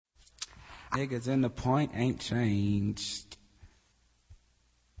Niggas in the point ain't changed.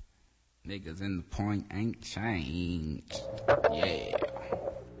 Niggas in the point ain't changed. Yeah.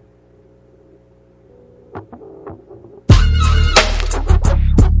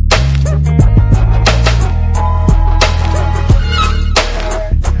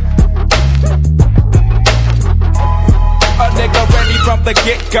 Nigga ready from the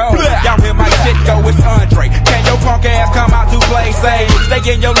get-go. Y'all hear my shit go, it's Andre. Can your punk ass come out to play safe?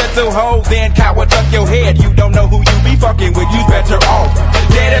 Stay in your little hole, then coward tuck your head. You don't know who you be fucking with, you better off.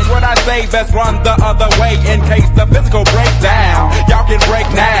 Yeah, that's what I say, best run the other way in case the physical breaks down. Y'all can break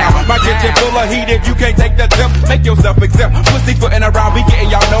now. My kitchen full of heat, if you can't take the tip, make yourself exempt. Pussy footin' around, be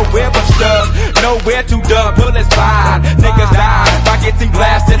getting y'all nowhere but stuck. Nowhere to duck, bullets fine. Niggas die by getting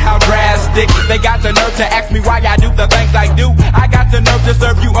blasted, how drastic. They got the nerve to ask me why I do the things I do. I got the nerve to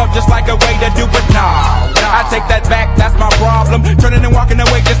serve you up just like a way to do, but no, I take that back, that's my problem. Turning and walking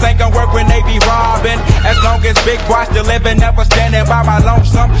away just ain't gonna work when they be robbing. As long as big boy still living, never standing by my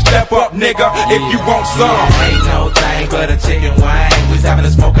lonesome. Step up, nigga, if you want some. Ain't no thing but a chicken wing. We's having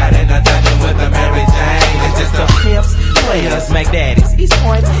a smoke out in the dungeon with the Mary Jane. It's just the pimps, players, make daddies. East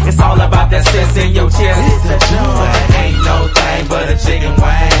Point, it's all about that sense in your chest. It's the joy. Ain't no thing but a chicken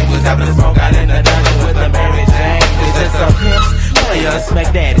wing. We's having a smoke out in the dungeon with the Mary Jane. It's just the pimps, players, make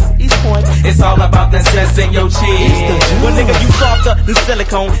daddies. East Point, it's all about that sense in your chest. Well, nigga, you softer than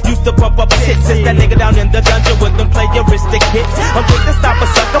silicone. Used to pump up tits. Since that nigga down in the dungeon with them playeristic hits. I'm quick to stop a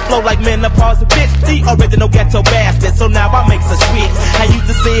sucker flow like menopause, bitch. The original ghetto bastard, so now I make a switch. I used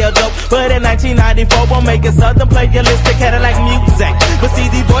to sell dope, but in 1994 I'm making southern playeristic Cadillac music. But see,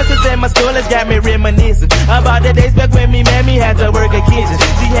 the voices in my school has got me reminiscing about the days back when me mammy had to work a kitchen.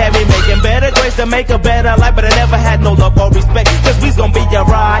 She had me making better grades to make a better life, but I never had no love or respect, cause we's gonna be a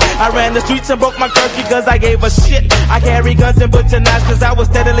ride. I ran the streets and broke my curfew cause I gave a shit. I carry guns and butcher knives cause I was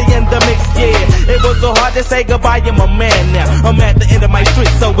steadily in the mix, yeah. It was so hard to say goodbye, I'm a man now. I'm at the end of my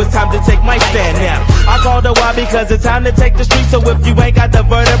street, so it's time to take my stand now. I called a while because it's time to take the street, so if you ain't got the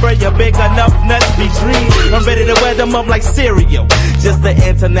vertebrae, you're big enough nuts be treated. I'm ready to wear them up like cereal. Just the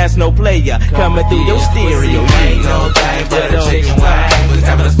international player coming through your stereo. Ain't no thing but a chicken wing. We's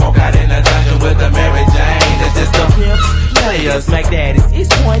having a smoke out in the dungeon with the Mary Jane. It's just the pimps, players, make daddies.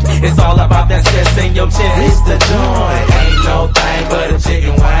 East Point, it's all about that stress in your chest. It's the joy. Ain't no thing but a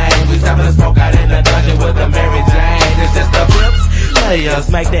chicken wing. We's having a smoke out in the dungeon with the Mary Jane. It's just the pimps, players,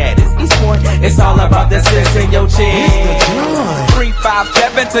 make daddies. East Point, it's all about that stress in your chest. It's the joy.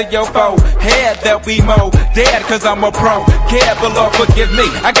 357 to your forehead, there'll be more dead cause I'm a pro. Care, but Lord forgive me.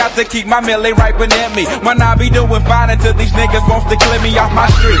 I got to keep my millie right beneath me. When I be doing fine until these niggas wants to clear me off my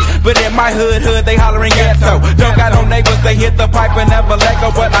street. But in my hood, they hollering ghetto. Don't got no neighbors, they hit the pipe and never let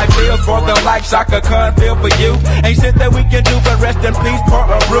go. But I feel for them like Shaka Khan feel for you. Ain't shit that we can do but rest in peace, pour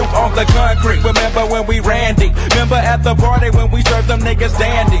a roof on the concrete. Remember when we ran deep? Remember at the party when we served them niggas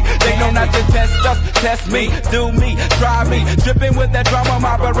dandy? They know not to test us, test me, do me, try me. Dripping with that drama,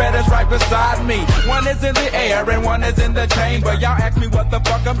 my Beretta's right beside me. One is in the air and one is in the chamber. Y'all ask me what the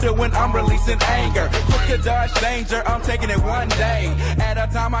fuck I'm doing, I'm releasing anger. Quick to dodge danger, I'm taking it one day at a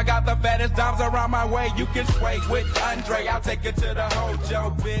time. I got the fattest dimes around my way. You can sway with Andre, I'll take it to the hojo,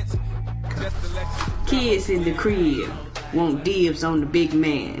 bitch. Just to let you know. Kids in the crib want dibs on the big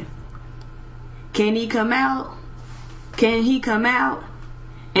man. Can he come out? Can he come out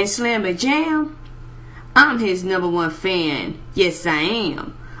and slam a jam? I'm his #1 fan. Yes, I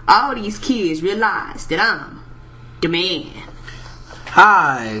am. All these kids realize that I'm the man.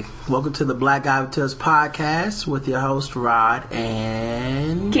 Hi, welcome to the Black Guy Who Tells podcast with your host Rod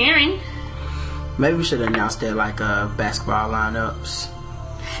and Karen. Maybe we should announce that like basketball lineups.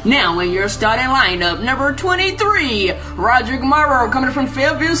 Now in your starting lineup, number 23, Roderick Morrow coming from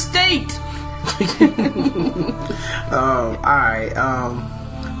Fairview State. Alright,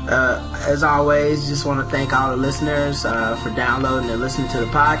 as always, just want to thank all the listeners for downloading and listening to the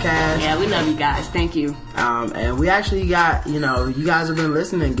podcast. Yeah, we love you guys. Thank you. And we actually got, you guys have been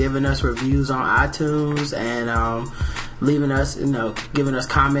listening, giving us reviews on iTunes and leaving us, giving us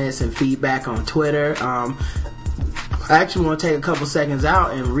comments and feedback on Twitter. I actually want to take a couple seconds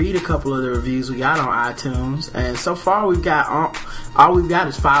out and read a couple of the reviews we got on iTunes. And so far, we've got all we've got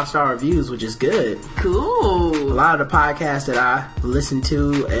is 5-star reviews, which is good. Cool. A lot of the podcasts that I listen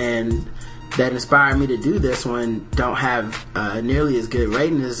to and that inspired me to do this one don't have nearly as good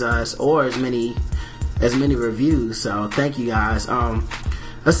rating as us or as many reviews. So thank you guys.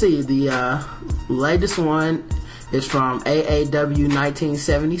 Let's see. The latest one is from AAW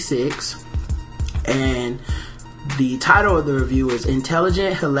 1976, and the title of the review is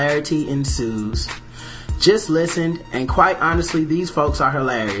Intelligent Hilarity Ensues. Just listened, and quite honestly, these folks are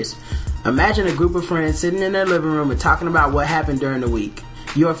hilarious. Imagine a group of friends sitting in their living room and talking about what happened during the week.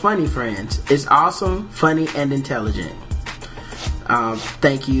 You're funny, friends. It's awesome, funny, and intelligent.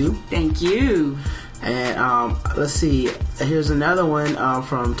 Thank you. Thank you. And let's see. Here's another one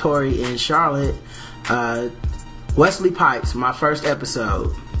from Tori in Charlotte. Wesley Pipes, my first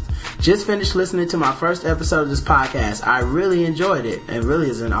episode. Just finished listening to my first episode of this podcast. I really enjoyed it, and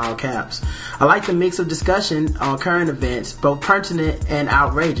really is in all caps. I like the mix of discussion on current events, both pertinent and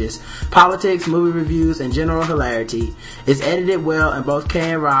outrageous, politics, movie reviews, and general hilarity. It's edited well, and both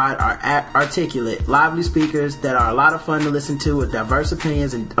Kay and Rod are articulate, lively speakers that are a lot of fun to listen to with diverse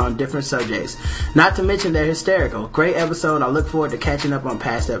opinions on different subjects. Not to mention they're hysterical. Great episode. I look forward to catching up on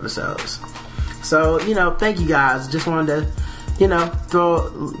past episodes. So, thank you guys. Just wanted to,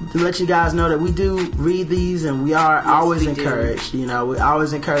 let you guys know that we do read these, and we are always encouraged. We're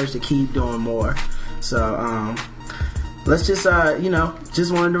always encouraged to keep doing more. So, let's just,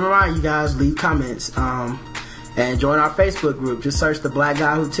 just wanted to remind you guys, leave comments, and join our Facebook group. Just search The Black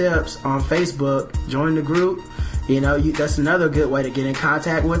Guy Who Tips on Facebook. Join the group. That's another good way to get in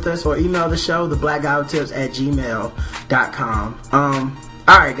contact with us, or email the show, theblackguywhotips@gmail.com.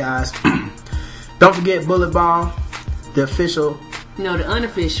 Alright, guys. Don't forget Bullet Ball, the official... No, the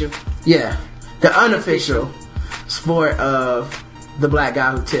unofficial. Yeah, the unofficial sport of The Black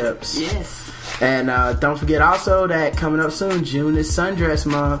Guy Who Tips. Yes. And don't forget also that coming up soon, June is Sundress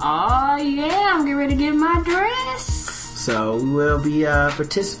Month. Oh, yeah, I'm getting ready to get my dress. So we will be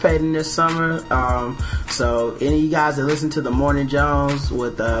participating this summer. So any of you guys that listen to the Morning Jones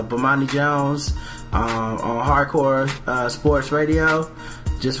with Bomani Jones on Hardcore Sports Radio,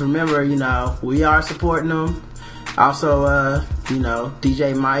 just remember, we are supporting them. Also,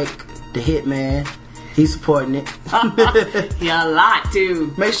 DJ Mike, the Hitman, he's supporting it. Yeah, a lot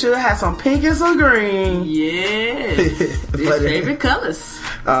too. Make sure it has some pink and some green. Yes. His favorite colors.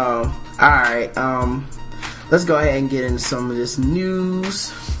 Alright, let's go ahead and get into some of this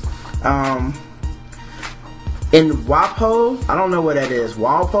news. In WAPO, I don't know what that is.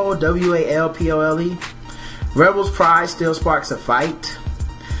 WALPOLE, WALPOLE. Rebels' pride still sparks a fight.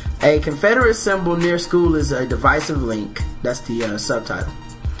 A Confederate symbol near school is a divisive link. That's the subtitle.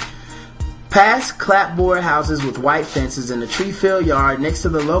 Past clapboard houses with white fences in a tree-filled yard next to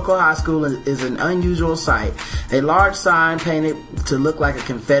the local high school is an unusual sight. A large sign painted to look like a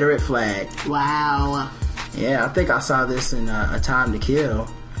Confederate flag. Wow. Yeah, I think I saw this in A Time to Kill.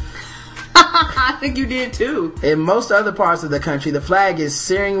 I think you did too. In most other parts of the country, the flag is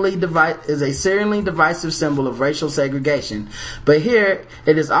a searingly divisive symbol of racial segregation. But here,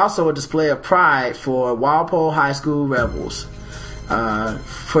 it is also a display of pride for Walpole High School rebels.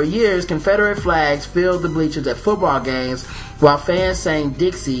 For years, Confederate flags filled the bleachers at football games while fans sang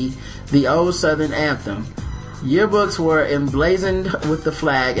Dixie, the old Southern anthem. Yearbooks were emblazoned with the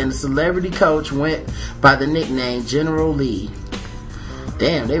flag, and the celebrity coach went by the nickname General Lee.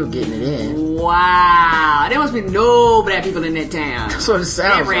 Damn, they were getting it in. Wow. There must be no black people in that town. That's what it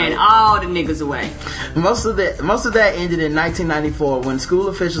sounds like. They ran all the niggas away. Most of that ended in 1994 when school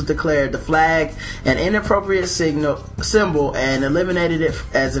officials declared the flag an inappropriate symbol and eliminated it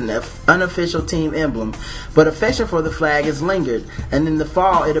as an unofficial team emblem. But affection for the flag has lingered, and in the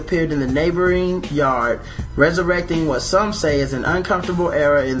fall it appeared in the neighboring yard, resurrecting what some say is an uncomfortable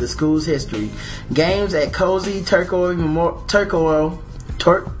era in the school's history. Games at Cozy Turco,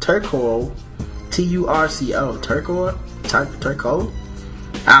 Turco, T-U-R-C-O, Turco, I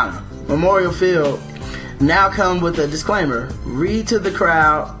don't know, Memorial Field, now come with a disclaimer. Read to the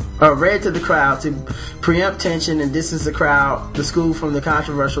crowd to preempt tension and distance the school from the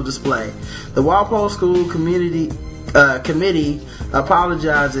controversial display. The Walpole School Committee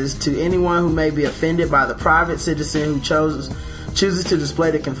apologizes to anyone who may be offended by the private citizen who chooses to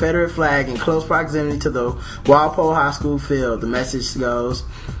display the Confederate flag in close proximity to the Walpole High School field. The message goes,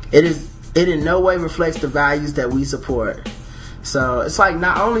 it in no way reflects the values that we support. So it's like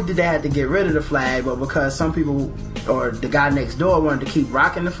not only did they have to get rid of the flag, but because some people or the guy next door wanted to keep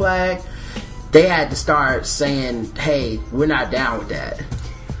rocking the flag, they had to start saying, hey, we're not down with that.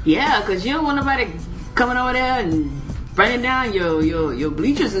 Yeah, because you don't want nobody coming over there and burning down your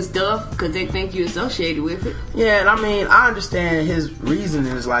bleachers and stuff because they think you're associated with it. Yeah, and I mean, I understand his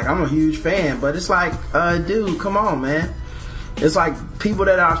reasoning. Is like, I'm a huge fan, but it's like, dude, come on, man. It's like people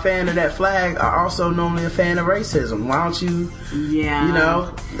that are a fan of that flag are also normally a fan of racism. Why don't you,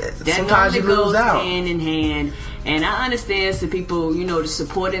 that sometimes you lose goes out. hand in hand. And I understand some people, to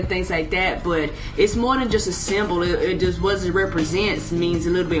support and things like that, but it's more than just a symbol. It just what it represents means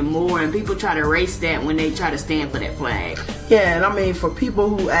a little bit more, and people try to erase that when they try to stand for that flag. Yeah, and I mean, for people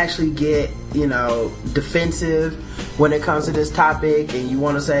who actually get, defensive when it comes to this topic, and you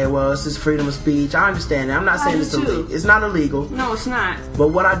want to say, well, it's just freedom of speech. I understand that. I'm not saying it's illegal. It's not illegal. No, it's not. But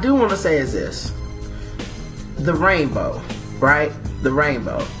what I do want to say is this. The rainbow, right? The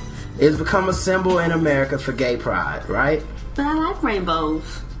rainbow. It's become a symbol in America for gay pride, right? But I like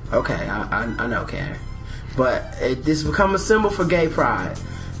rainbows. Okay, I know, Karen. But it's become a symbol for gay pride.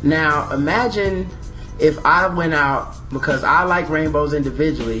 Now, imagine if I went out, because I like rainbows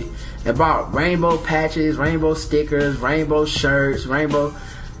individually, and bought rainbow patches, rainbow stickers, rainbow shirts, rainbow...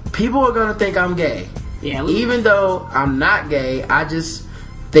 People are going to think I'm gay. Yeah. Even though I'm not gay, I just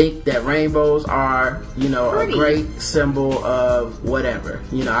think that rainbows are, you know, pretty. A great symbol of whatever.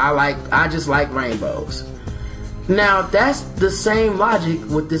 You know, I just like rainbows. Now, that's the same logic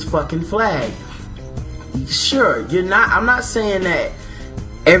with this fucking flag. Sure, I'm not saying that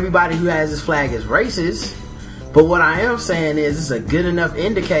everybody who has this flag is racist, but what I am saying is it's a good enough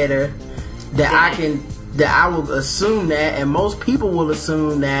indicator that I will assume that, and most people will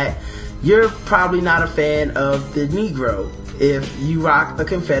assume that you're probably not a fan of the Negro if you rock a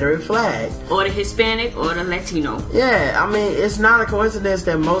Confederate flag. Or the Hispanic or the Latino. Yeah, I mean, it's not a coincidence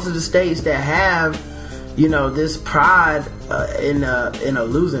that most of the states that have, you know, this pride in a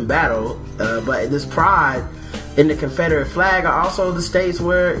losing battle, but this pride in the Confederate flag are also the states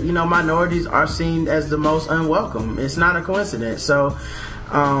where, you know, minorities are seen as the most unwelcome. It's not a coincidence. So,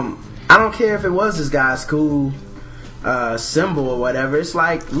 I don't care if it was this guy's school symbol or whatever. It's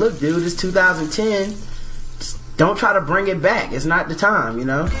like, look, dude, it's 2010. Don't try to bring it back. It's not the time, you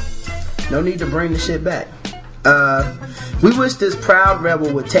know? No need to bring the shit back. We wish this proud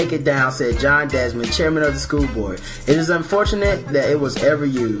rebel would take it down, said John Desmond, chairman of the school board. It is unfortunate that it was ever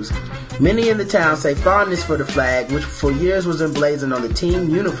used. Many in the town say fondness for the flag, which for years was emblazoned on the team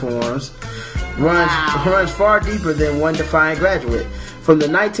uniforms, runs far deeper than one defiant graduate. From the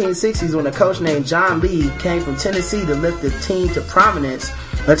 1960s, when a coach named John Lee came from Tennessee to lift the team to prominence,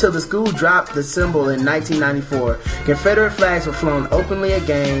 until the school dropped the symbol in 1994. Confederate flags were flown openly at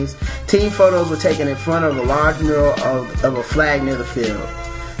games. Team photos were taken in front of a large mural of a flag near the field.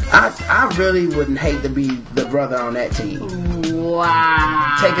 I really wouldn't hate to be the brother on that team.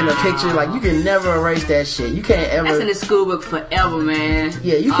 Wow. Taking a picture, like, you can never erase that shit. You can't ever... That's in the school book forever, man.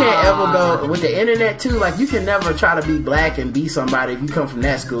 Yeah, you can't ever go... With the internet, too, like, you can never try to be black and be somebody if you come from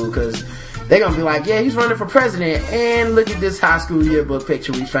that school, because... they're going to be like, yeah, he's running for president, and look at this high school yearbook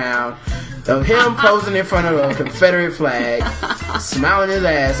picture we found of him posing in front of a Confederate flag, smiling his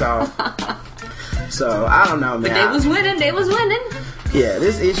ass off. So, I don't know, man. But they was winning. Yeah,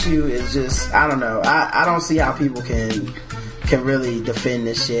 this issue is just, I don't know. I don't see how people can really defend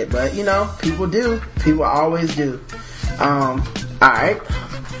this shit, but, you know, people do. People always do. Alright.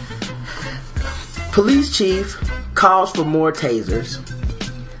 Police chief calls for more tasers.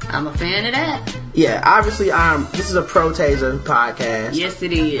 I'm a fan of that. Yeah, obviously, this is a pro-taser podcast. Yes,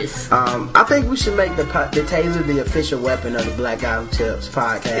 it is. I think we should make the taser the official weapon of the Black Guy Who Tips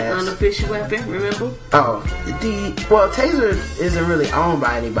podcast. The unofficial weapon, remember? Oh, taser isn't really owned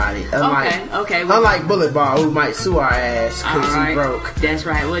by anybody. Okay. Unlike Bullet Ball, who might sue our ass because he broke. That's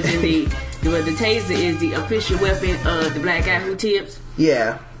right. Well, then the taser is the official weapon of the Black Guy Who Tips.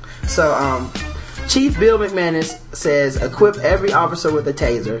 Yeah. So, Chief Bill McManus says, equip every officer with a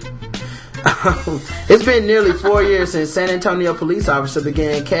taser. It's been nearly 4 years since San Antonio police officers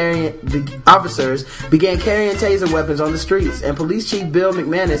began carrying taser weapons on the streets, and Police Chief Bill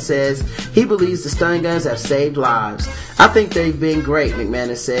McManus says he believes the stun guns have saved lives. I think they've been great,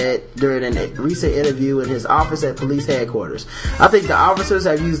 McManus said during a recent interview in his office at police headquarters. I think the officers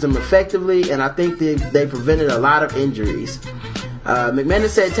have used them effectively, and I think they prevented a lot of injuries. McManus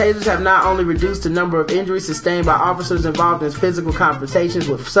said tasers have not only reduced the number of injuries sustained by officers involved in physical confrontations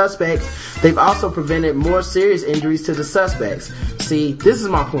with suspects, they've also prevented more serious injuries to the suspects. See, this is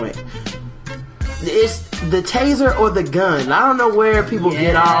my point. It's the taser or the gun. I don't know where people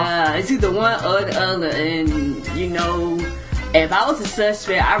get off. Yeah, it's either one or the other. And, you know, if I was a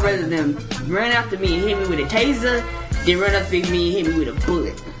suspect, I'd rather them run after me and hit me with a taser than run after me and hit me with a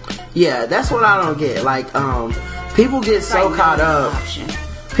bullet. Yeah, that's what I don't get. Like, people get so caught up.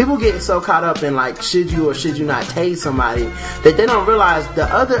 People get so caught up in, like, should you or should you not tase somebody that they don't realize the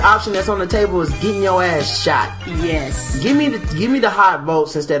other option that's on the table is getting your ass shot. Yes. Give me the hot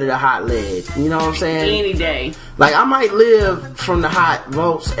votes instead of the hot leg. You know what I'm saying? Any day. Like, I might live from the hot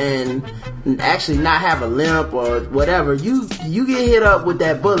votes and actually not have a limp or whatever. You get hit up with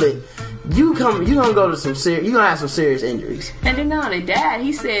that bullet. You're gonna have some serious injuries. And then on the dad,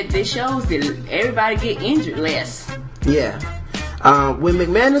 he said this shows that everybody get injured less. Yeah. When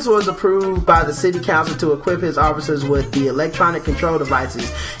McManus was approved by the city council to equip his officers with the electronic control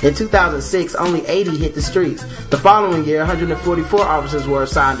devices in 2006, only 80 hit the streets. The following year, 144 officers were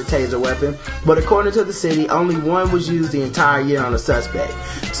assigned a taser weapon, but according to the city, only one was used the entire year on a suspect.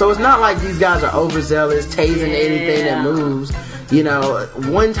 So it's not like these guys are overzealous, tasing anything that moves. You know,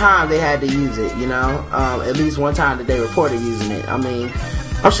 one time they had to use it, you know, at least one time that they reported using it. I mean,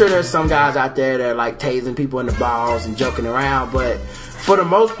 I'm sure there's some guys out there that are like tasing people in the balls and joking around, but for the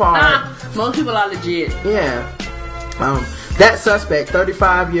most part, most people are legit. Yeah. That suspect,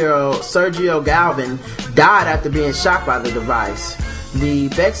 35-year-old Sergio Galvin, died after being shocked by the device. The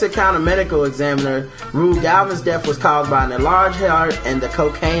Bexar County medical examiner ruled Galvin's death was caused by an enlarged heart and the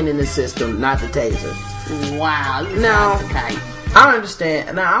cocaine in his system, not the taser. Wow. Now, I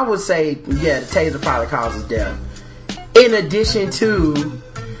understand. Now, I would say, yeah, the taser probably causes death. In addition to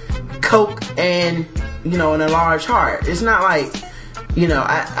coke and, you know, an enlarged heart. It's not like, you know,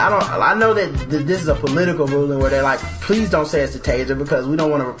 I know that this is a political ruling where they're like, please don't say it's the taser because we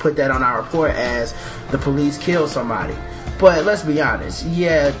don't want to put that on our report as the police killed somebody. But let's be honest,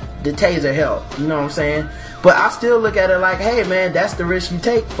 yeah, the taser helped, you know what I'm saying? But I still look at it like, hey man, that's the risk you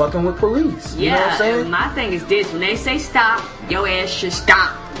take fucking with police. You know what I'm saying? My thing is this, when they say stop, your ass should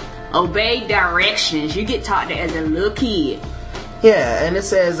stop. Obey directions. You get taught that as a little kid. Yeah, and it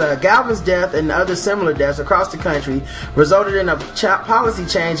says Galvin's death and other similar deaths across the country resulted in a policy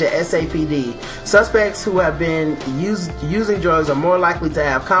change at SAPD. Suspects who have been using drugs are more likely to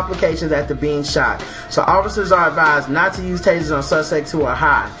have complications after being shot. So officers are advised not to use tasers on suspects who are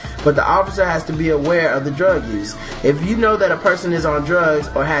high, but the officer has to be aware of the drug use. If you know that a person is on drugs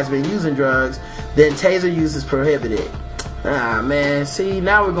or has been using drugs, then taser use is prohibited. Ah, man, see,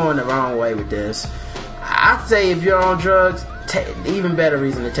 now we're going the wrong way with this. I'd say if you're on drugs, even better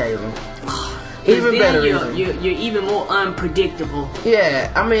reason to tase them. Even better reason. You're even more unpredictable.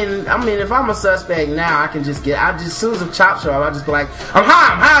 Yeah, I mean, if I'm a suspect now, as soon as a chop show up, I'll just be like, I'm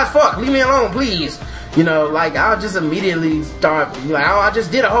high as fuck, leave me alone, please. You know, like, I'll just immediately start, like, oh, I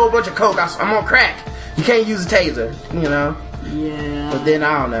just did a whole bunch of coke, I'm on crack. You can't use a taser, you know? Yeah. But then,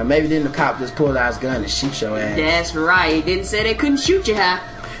 I don't know, maybe then the cop just pulled out his gun and shoot your ass. That's right, he didn't say they couldn't shoot you high.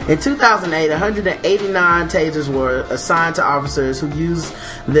 In 2008, 189 tasers were assigned to officers who used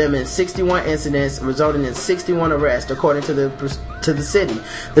them in 61 incidents, resulting in 61 arrests, according to the city.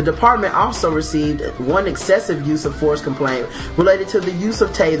 The department also received one excessive use of force complaint related to the use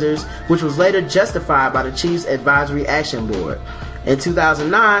of tasers, which was later justified by the Chiefs Advisory Action Board. In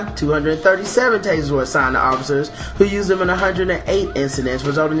 2009, 237 tasers were assigned to officers who used them in 108 incidents,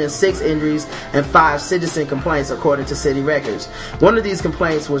 resulting in 6 injuries and 5 citizen complaints, according to city records. One of these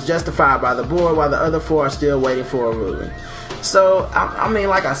complaints was justified by the board, while the other 4 are still waiting for a ruling. So, I mean,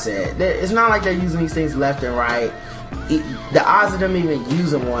 like I said, it's not like they're using these things left and right. The odds of them even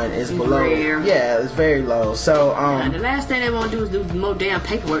using one is below. Rare. Yeah, it's very low. So, the last thing they want to do is do more damn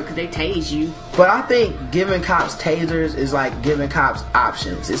paperwork because they tase you. But I think giving cops tasers is like giving cops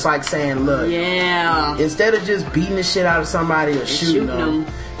options. It's like saying, look, instead of just beating the shit out of somebody or shooting them,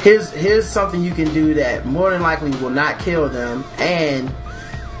 here's something you can do that more than likely will not kill them, and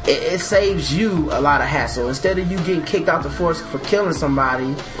it saves you a lot of hassle. Instead of you getting kicked out the force for killing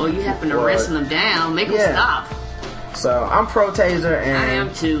somebody, or you happen to wrestle them down, make them stop. So I'm pro taser, and I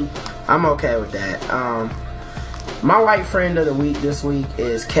am too. I'm okay with that. My white friend of the week this week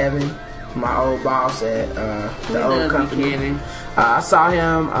is Kevin, my old boss at the old company. Kevin. I saw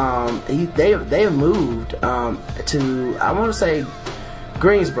him. They moved to, I want to say,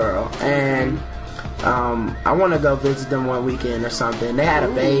 Greensboro, and I want to go visit them one weekend or something. They had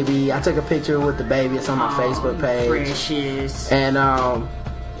a baby. I took a picture with the baby. It's on my Facebook page. Precious. And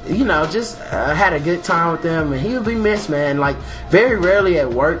you know, just had a good time with them, and he'll be missed, man. Like, very rarely at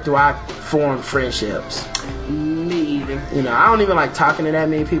work do I form friendships. Me either. You know, I don't even like talking to that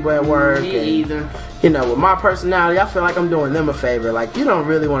many people at work. Me either. You know, with my personality, I feel like I'm doing them a favor. Like, you don't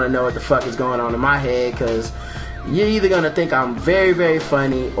really want to know what the fuck is going on in my head, because you're either going to think I'm very, very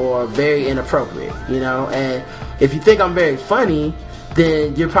funny or very inappropriate, you know? And if you think I'm very funny,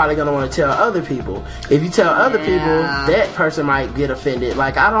 then you're probably going to want to tell other people. If you tell other people, that person might get offended.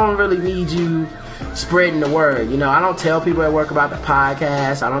 Like, I don't really need you spreading the word. You know, I don't tell people at work about the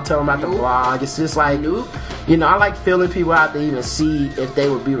podcast. I don't tell them about the blog. It's just like, you know, I like filling people out to even see if they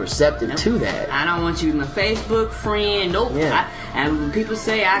would be receptive to that. I don't want you my Facebook friend. Nope. Yeah. And when people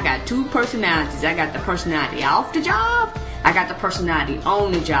say I got 2 personalities, I got the personality off the job I got the personality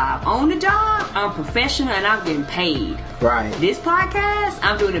on the job. On the job, I'm professional and I'm getting paid. Right. This podcast,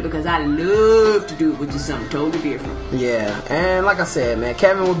 I'm doing it because I love to do it, which is something totally different. Yeah, and like I said, man,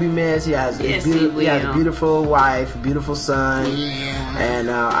 Kevin will be missed. He has, he has a beautiful wife, a beautiful son. Yeah.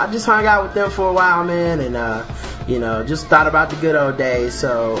 And I just hung out with them for a while, man, and just thought about the good old days.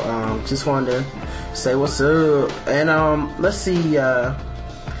 So just wanted to say what's up. And let's see,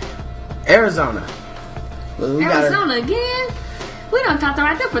 Arizona. Arizona again? We done talked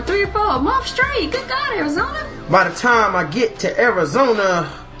about that for 3 or 4 months straight. Good God, Arizona. By the time I get to Arizona,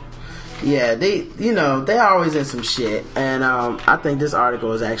 yeah, they always in some shit. And I think this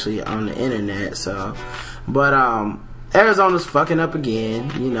article is actually on the internet. So, but Arizona's fucking up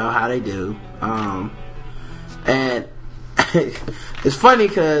again. You know how they do. And it's funny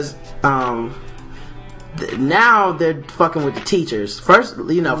because now they're fucking with the teachers. First it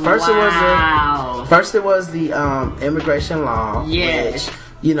was the immigration law. Yes. Which,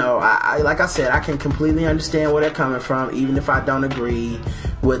 I like I said, I can completely understand where they're coming from, even if I don't agree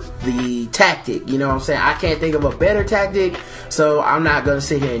with the tactic. You know what I'm saying? I can't think of a better tactic, so I'm not going to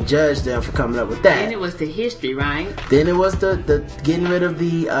sit here and judge them for coming up with that. Then it was the history, right? Then it was the getting rid of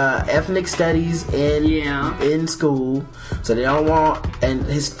the ethnic studies in school. So they don't want, and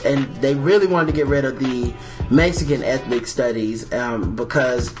they really wanted to get rid of the Mexican ethnic studies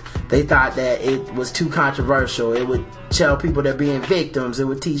because they thought that it was too controversial. It would tell people they're being victims. It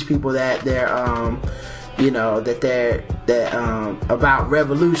would teach people that they're about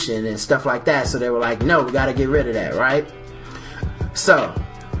revolution and stuff like that. So they were like, no, we got to get rid of that, right? So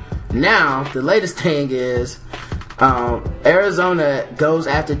now the latest thing is Arizona goes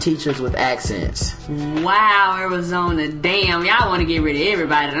after teachers with accents. Wow, Arizona, damn, y'all want to get rid of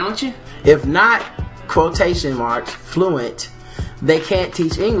everybody, don't you? If not, quotation marks, fluent, they can't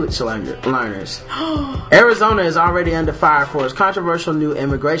teach English learners. Arizona is already under fire for its controversial new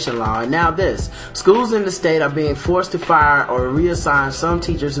immigration law, and now this. Schools in the state are being forced to fire or reassign some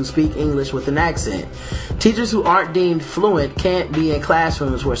teachers who speak English with an accent. Teachers who aren't deemed fluent can't be in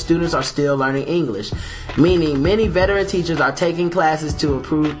classrooms where students are still learning English, meaning many veteran teachers are taking classes to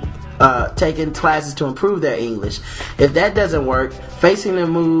improve their English. If that doesn't work, facing the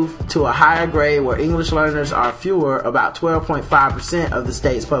move to a higher grade where English learners are fewer, about 12.5% of the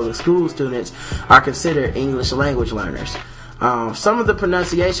state's public school students are considered English language learners. Some of the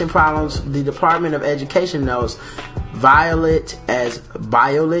pronunciation problems the Department of Education notes: violet as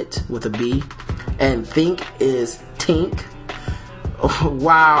violet with a B, and think is tink.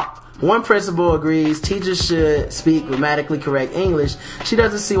 While one principal agrees teachers should speak grammatically correct English, she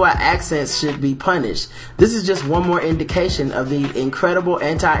doesn't see why accents should be punished. This is just one more indication of the incredible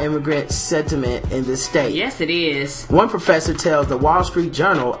anti-immigrant sentiment in this state. Yes, it is. One professor tells the Wall Street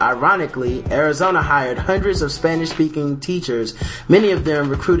Journal, ironically, Arizona hired hundreds of Spanish-speaking teachers, many of them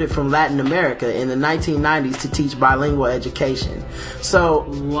recruited from Latin America in the 1990s to teach bilingual education. So,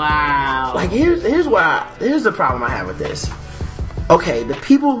 wow. Like, here's the problem I have with this. Okay, the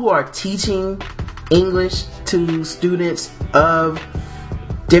people who are teaching English to students of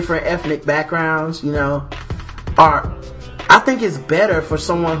different ethnic backgrounds, I think it's better for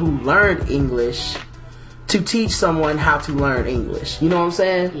someone who learned English to teach someone how to learn English. You know what I'm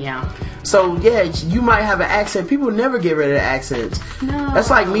saying? Yeah. So, yeah, you might have an accent. People never get rid of accents. No. That's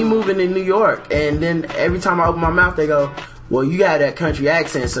like me moving to New York, and then every time I open my mouth, they go, well, you got that country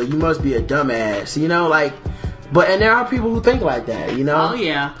accent, so you must be a dumbass. And there are people who think like that, Oh,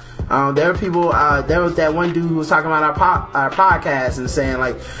 yeah. There are people, there was that one dude who was talking about our podcast and saying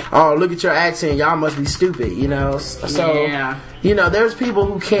like, oh, look at your accent, y'all must be stupid, So, yeah. There's people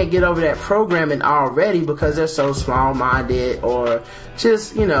who can't get over that programming already because they're so small-minded or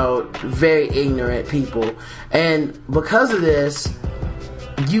just, very ignorant people. And because of this,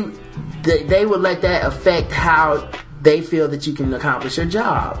 they would let that affect how they feel that you can accomplish your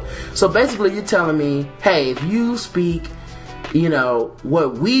job. So basically you're telling me, hey, if you speak,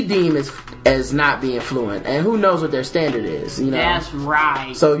 what we deem as not being fluent, and who knows what their standard is, That's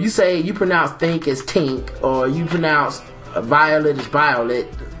right. So you say you pronounce think as tink, or you pronounce violet as violet,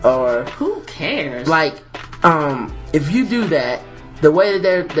 or who cares? Like, if you do that, the way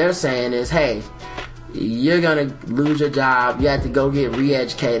that they're saying is, hey, you're gonna lose your job, you have to go get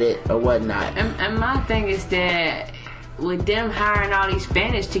re-educated or whatnot. And my thing is that with them hiring all these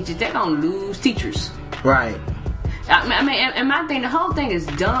Spanish teachers, they're gonna lose teachers. Right. I mean, and my thing, the whole thing is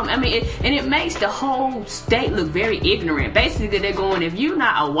dumb. I mean, it makes the whole state look very ignorant. Basically, they're going, if you're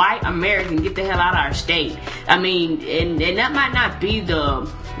not a white American, get the hell out of our state. I mean, and that might not be the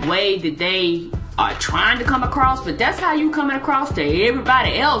way that they are trying to come across, but that's how you coming across to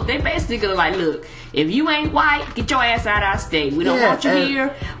everybody else. They basically like, look, if you ain't white, get your ass out of our state. We don't want you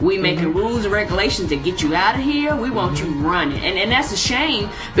here. We making rules and regulations to get you out of here. We want you running. And that's a shame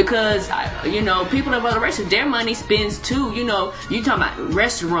because, people of other races, their money spends too. You talking about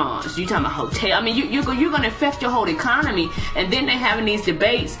restaurants, you talking about hotel. I mean, you're going to affect your whole economy. And then they're having these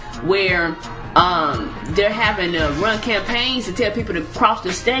debates where they're having to run campaigns to tell people to cross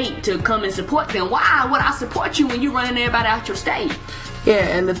the state to come and support them. Why would I support you when you're running everybody out your state?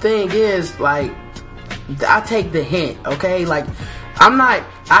 Yeah, and the thing is, like, I take the hint, okay? Like,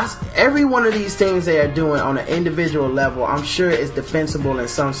 every one of these things they are doing on an individual level, I'm sure is defensible in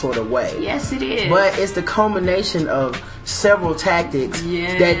some sort of way. Yes, it is. But it's the culmination of several tactics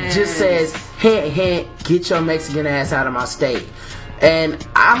that just says, hint, hint, get your Mexican ass out of my state. And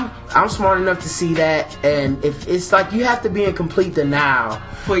I'm smart enough to see that, and if it's like you have to be in complete denial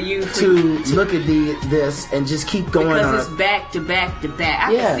for you to look at this and just keep going because on. It's back to back to back.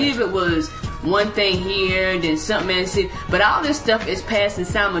 I can see if it was one thing here, then something else, but all this stuff is passing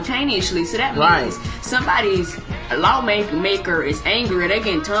simultaneously. So that means somebody's lawmaker is angry. They're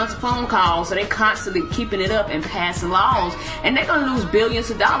getting tons of phone calls, so they're constantly keeping it up and passing laws, and they're gonna lose billions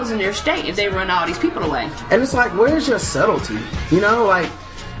of dollars in their state if they run all these people away. And it's like, where's your subtlety? Like,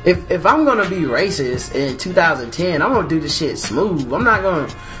 if I'm gonna be racist in 2010, I'm gonna do the shit smooth. I'm not gonna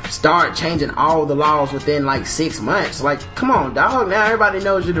start changing all the laws within like 6 months. Like, come on, dog. Now everybody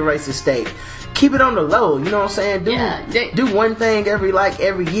knows you're the racist state. Keep it on the low. You know what I'm saying? Do one thing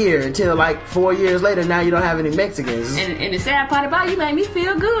every year until like 4 years later. Now you don't have any Mexicans. And the sad part about it, you made me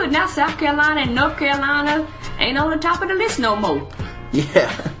feel good. Now South Carolina and North Carolina ain't on the top of the list no more.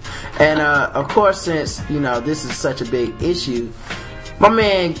 Yeah, and of course, since this is such a big issue, my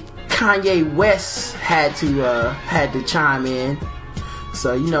man Kanye West had to chime in.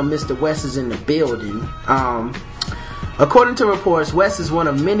 So Mr. West is in the building. According to reports, West is one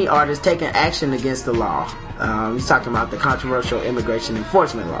of many artists taking action against the law. He's talking about the controversial immigration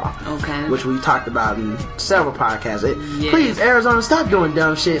enforcement law, which we talked about in several podcasts. Please, Arizona, stop doing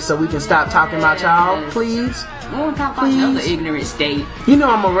dumb shit so we can stop talking about y'all. Please. We won't talk about another ignorant state.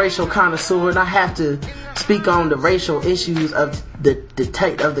 I'm a racial connoisseur, and I have to speak on the racial issues of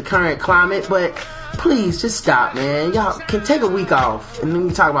the current climate, but please just stop, man. Y'all can take a week off and then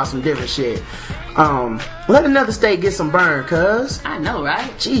we talk about some different shit. Let another state get some burn, cuz. I know,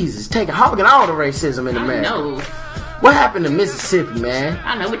 right? Jesus, hogging all the racism in America. I know. What happened to Mississippi, man?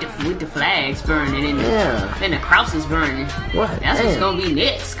 I know, with the flags burning and the crosses burning. What? That's what's gonna be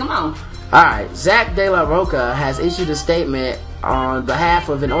next. Come on. Alright, Zach De La Roca has issued a statement on behalf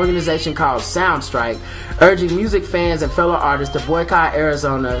of an organization called Soundstrike, urging music fans and fellow artists to boycott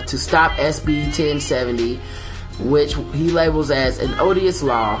Arizona to stop SB 1070, which he labels as an odious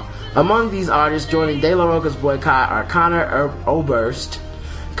law. Among these artists joining De La Roca's boycott are Connor Oberst,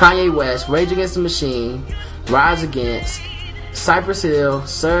 Kanye West, Rage Against the Machine, Rise Against, Cypress Hill,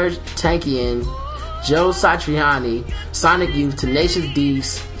 Serge Tankian, Joe Satriani, Sonic Youth, Tenacious D,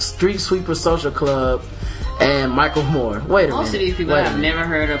 Street Sweeper Social Club, and Michael Moore. Wait a minute. Most of these people I've never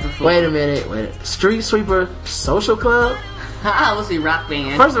heard of before. Wait a minute. Street Sweeper Social Club? What's the rock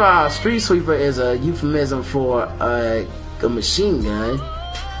band? First of all, Street Sweeper is a euphemism for a machine gun.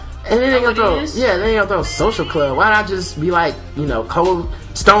 And then they gonna throw Social Club. Why not just be like,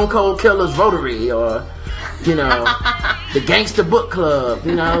 Stone Cold Killers Rotary or the Gangster Book Club,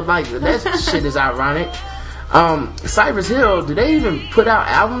 like that shit is ironic. Cypress Hill, do they even put out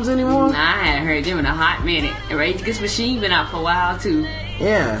albums anymore? Nah, I hadn't heard them in a hot minute. Rage Against the Machine been out for a while too.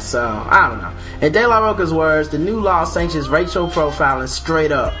 Yeah, so I don't know. In De La Roca's words, the new law sanctions racial profiling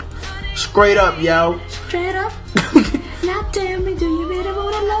straight up. Straight up, yo. Straight up. Now tell me, do you really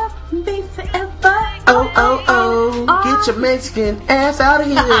wanna love me forever? Oh. Get your Mexican ass out of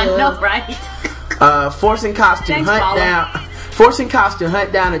here. I know, right? Forcing cops to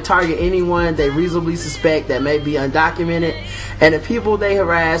hunt down and target anyone they reasonably suspect that may be undocumented, and the people they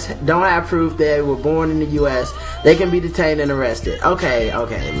harass don't have proof they were born in the U.S. They can be detained and arrested. Okay,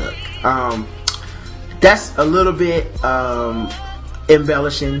 look. That's a little bit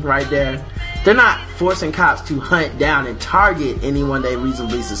embellishing right there. They're not forcing cops to hunt down and target anyone they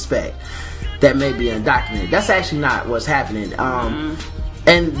reasonably suspect that may be undocumented. That's actually not what's happening.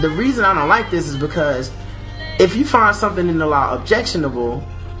 And the reason I don't like this is because if you find something in the law objectionable,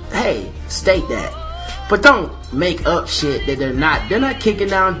 hey, state that. But don't make up shit that they're not kicking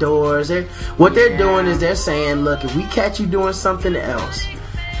down doors. What they're doing is they're saying, look, if we catch you doing something else,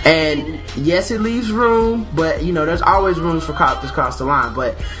 and yes, it leaves room, but there's always rooms for cops to cross the line,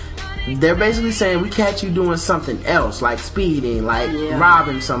 but they're basically saying we catch you doing something else, like speeding, like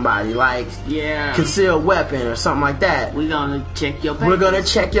robbing somebody, like concealed weapon or something like that. We're gonna check your papers. We're gonna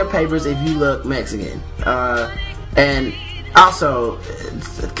check your papers if you look Mexican. And also,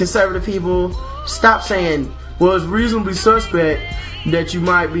 conservative people, stop saying, well, it's reasonably suspect that you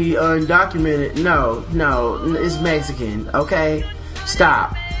might be undocumented. No, it's Mexican, okay?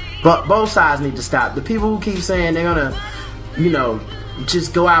 Stop. But both sides need to stop. The people who keep saying they're gonna,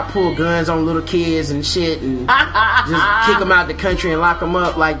 just go out, pull guns on little kids and shit, and just kick them out the country and lock them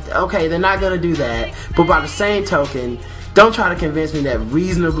up. Like, okay, they're not gonna do that. But by the same token, don't try to convince me that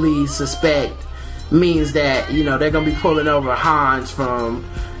reasonably suspect means that they're gonna be pulling over Hans from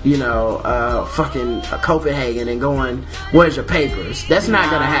fucking Copenhagen and going, where's your papers? That's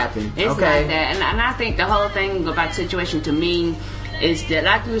not gonna happen. It's okay? not that. And I think the whole thing about the situation to me is that,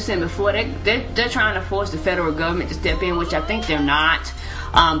 like you were saying before, they're trying to force the federal government to step in, which I think they're not.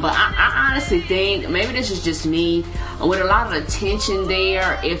 But I honestly think, maybe this is just me, with a lot of the tension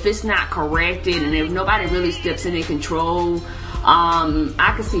there, if it's not corrected and if nobody really steps in and control,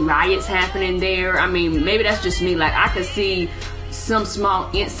 I could see riots happening there. I mean, maybe that's just me. Like, I could see some small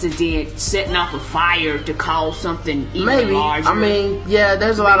incident setting off a fire to cause something even larger. I mean, yeah,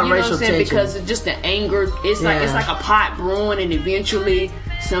 there's a lot of racial tension because of just the anger. It's like a pot brewing, and eventually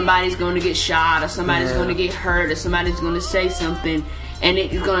somebody's going to get shot, or somebody's going to get hurt, or somebody's going to say something, and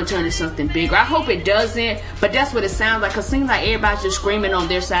it's going to turn to something bigger. I hope it doesn't, but that's what it sounds like. Cause it seems like everybody's just screaming on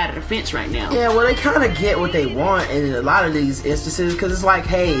their side of the fence right now. Yeah, well, they kind of get what they want in a lot of these instances, because it's like,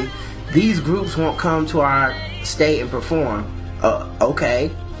 hey, these groups won't come to our state and perform. Okay.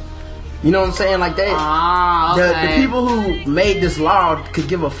 You know what I'm saying? Like the people who made this law could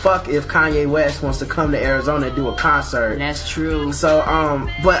give a fuck if Kanye West wants to come to Arizona and do a concert. That's true. So,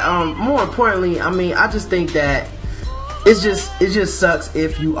 but more importantly, I mean, I just think that it just sucks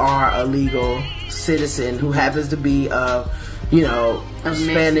if you are a legal citizen who happens to be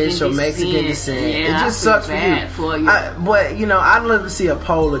Spanish or Mexican descent. Yeah, it just sucks for you. But I'd love to see a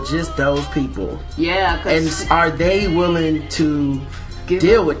poll of just those people. Yeah, and are they willing to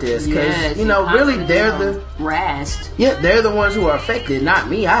deal with this? Because really, they're the rest. Yeah, they're the ones who are affected, not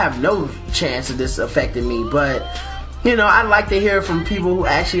me. I have no chance of this affecting me, but I'd like to hear from people who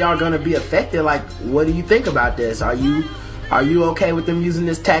actually are going to be affected. Like, what do you think about this? Are you okay with them using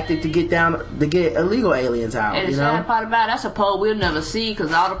this tactic to get illegal aliens out? And the sad part about it, that's a poll we'll never see,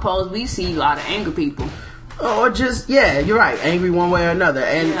 because all the polls we see are the angry people. Or just, you're right, angry one way or another.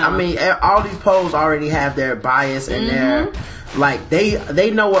 And I mean, all these polls already have their bias and their, like,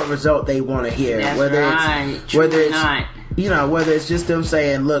 they know what result they want to hear. That's whether it's just them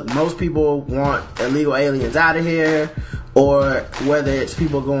saying, look, most people want illegal aliens out of here, or whether it's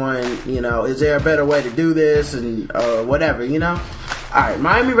people going, is there a better way to do this, and whatever, Alright,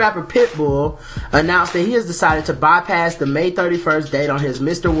 Miami rapper Pitbull announced that he has decided to bypass the May 31st date on his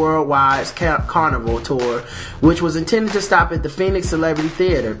Mr. Worldwide's Carnival tour, which was intended to stop at the Phoenix Celebrity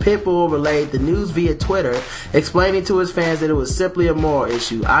Theater. Pitbull relayed the news via Twitter, explaining to his fans that it was simply a moral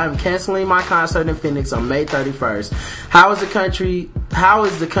issue. I am canceling my concert in Phoenix on May 31st. How is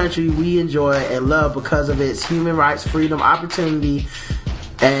the country we enjoy and love because of its human rights, freedom, opportunity,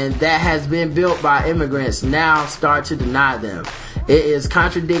 and that has been built by immigrants now start to deny them? It is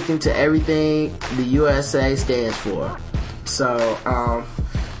contradicting to everything the USA stands for. So,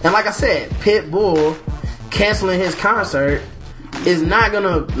 and like I said, Pitbull canceling his concert is not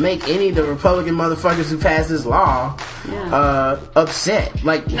gonna make any of the Republican motherfuckers who passed this law upset.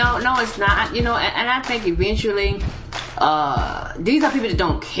 Like, no, it's not. And I think eventually, these are people that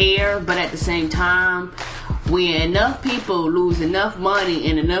don't care, but at the same time, when enough people lose enough money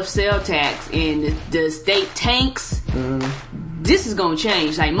and enough sales tax and the state tanks, this is gonna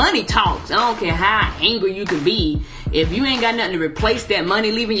change. Like, money talks. I don't care how angry you can be. If you ain't got nothing to replace that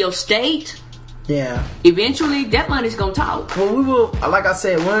money leaving your state, eventually that money's gonna talk. Well, we will, like I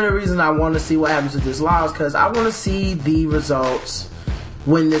said, one of the reasons I want to see what happens with this law is because I want to see the results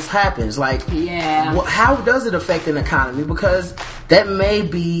when this happens. Like, how does it affect an economy? Because that may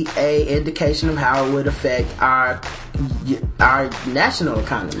be a indication of how it would affect our national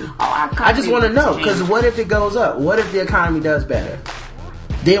economy. I just want to know, because what if it goes up? What if the economy does better?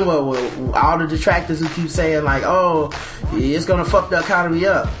 Then what will all the detractors who keep saying, like, oh, it's gonna fuck the economy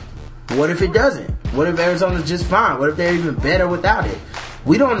up? What if it doesn't? What if Arizona's just fine? What if they're even better without it?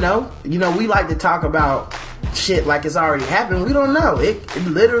 We don't know. We like to talk about shit like it's already happened. We don't know. It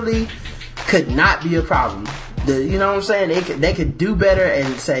literally could not be a problem. You know what I'm saying? They could do better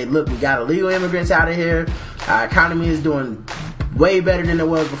and say, look, we got illegal immigrants out of here. Our economy is doing way better than it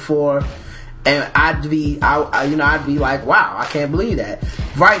was before. And I'd be like, wow, I can't believe that.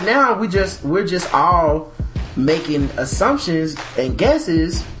 Right now, we're just all making assumptions and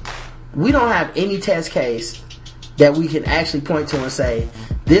guesses. We don't have any test case that we can actually point to and say,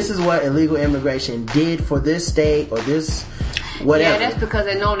 this is what illegal immigration did for this state or this whatever. Yeah, that's because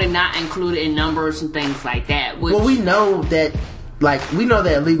they're normally not included in numbers and things like that. Well, we know that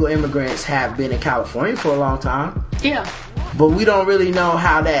illegal immigrants have been in California for a long time. Yeah. But we don't really know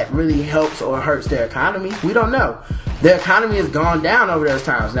how that really helps or hurts their economy. We don't know. Their economy has gone down over those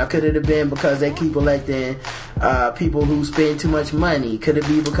times. Now, could it have been because they keep electing people who spend too much money? Could it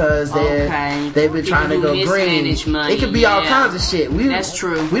be because they've been trying to go green? It could be all kinds of shit. That's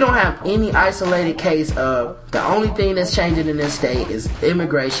true. We don't have any isolated case of the only thing that's changing in this state is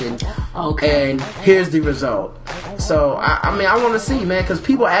immigration. Okay. And here's the result. So, I mean, I want to see, man, because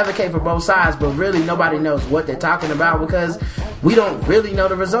people advocate for both sides, but really nobody knows what they're talking about because we don't really know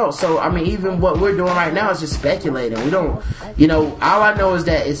the results. So, I mean, even what we're doing right now is just speculating. We don't, all I know is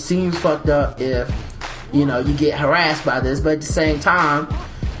that it seems fucked up if, you get harassed by this, but at the same time,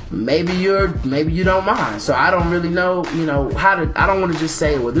 maybe you don't mind. So I don't really know, I don't want to just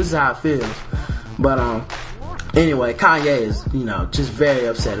say, well, this is how it feels. But, anyway, Kanye is, just very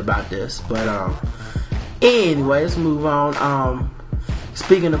upset about this. But, anyway, let's move on.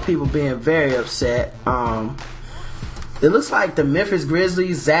 Speaking of people being very upset, it looks like the Memphis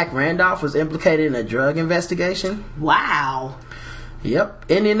Grizzlies' Zach Randolph was implicated in a drug investigation. Wow. Yep.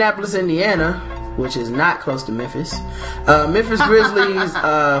 Indianapolis, Indiana, which is not close to Memphis. Memphis Grizzlies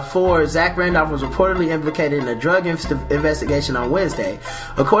forward Zach Randolph was reportedly implicated in a drug investigation on Wednesday.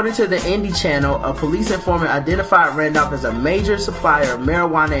 According to the Indy Channel, a police informant identified Randolph as a major supplier of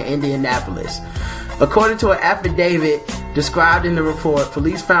marijuana in Indianapolis. According to an affidavit described in the report,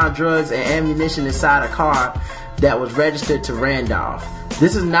 police found drugs and ammunition inside a car that was registered to Randolph.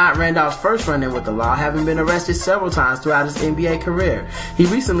 This is not Randolph's first run-in with the law, having been arrested several times throughout his NBA career. He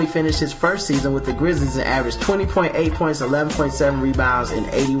recently finished his first season with the Grizzlies and averaged 20.8 points, 11.7 rebounds in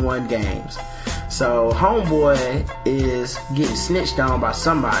 81 games. So, homeboy is getting snitched on by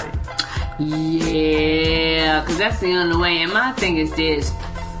somebody. Yeah, because that's the only way. And my thing is this.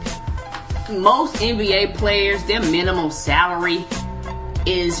 Most NBA players, their minimum salary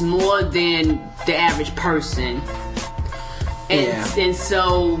is more than the average person. And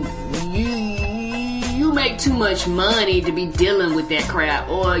so you make too much money to be dealing with that crap,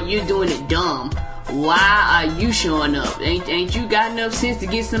 or you're doing it dumb. Why are you showing up? Ain't you got enough sense to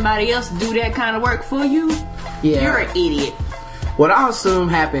get somebody else to do that kind of work for you? Yeah. You're an idiot. What I assume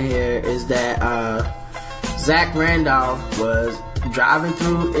happened here is that Zach Randolph was driving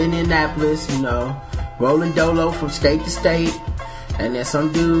through Indianapolis, rolling dolo from state to state, and then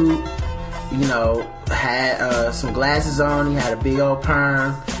some dude, had some glasses on, he had a big old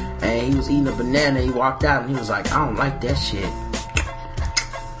perm, and he was eating a banana. He walked out and he was like, I don't like that shit.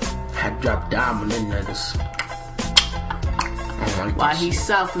 Had to drop a dime on them niggas. While he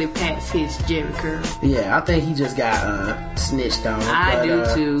softly pats his Jerry curl. Yeah, I think he just got snitched on. I do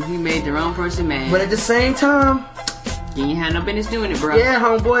too. He made the wrong person mad. But at the same time, you ain't had no business doing it, bro. Yeah,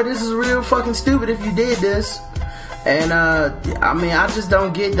 homeboy, this is real fucking stupid if you did this. And I just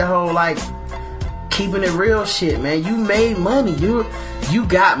don't get the whole keeping it real shit, man. You made money. You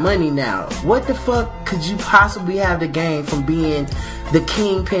got money now. What the fuck could you possibly have to gain from being the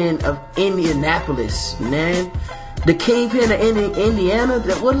kingpin of Indianapolis, man? The kingpin of Indiana?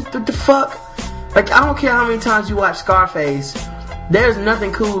 What the fuck? I don't care how many times you watch Scarface. There's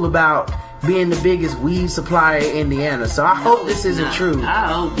nothing cool about being the biggest weed supplier in Indiana. So I hope this isn't true.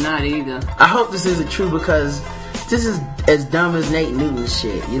 I hope not either. I hope this isn't true because this is as dumb as Nate Newton's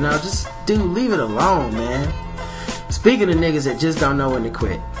shit. Just, dude, leave it alone, man. Speaking of niggas that just don't know when to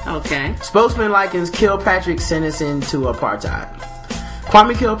quit. Okay. Spokesman likens Kilpatrick's sentencing to apartheid.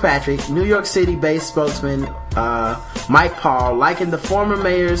 Kwame Kilpatrick, New York City-based spokesman Mike Paul, likened the former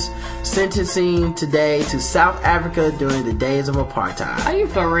mayor's sentencing today to South Africa during the days of apartheid. Are you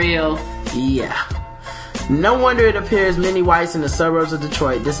for real? Yeah. No wonder it appears many whites in the suburbs of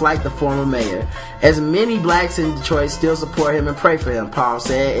Detroit dislike the former mayor, as many blacks in Detroit still support him and pray for him, Paul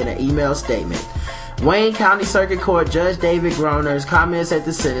said in an email statement. Wayne County Circuit Court Judge David Groner's comments at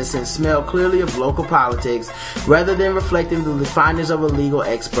the sentencing smell clearly of local politics rather than reflecting the findings of a legal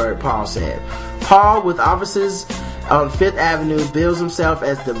expert, Paul said. Paul, with offices on Fifth Avenue, bills himself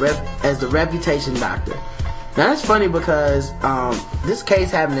as the reputation doctor. Now that's funny because this case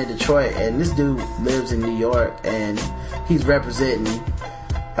happened in Detroit and this dude lives in New York and he's representing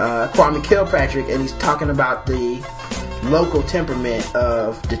Kwame Kilpatrick and he's talking about the local temperament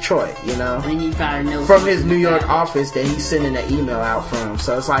of Detroit, you know? And he probably knows from his New York office that he's sending that email out from.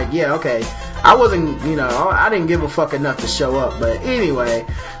 So it's like, yeah, okay. I wasn't, I didn't give a fuck enough to show up. But anyway,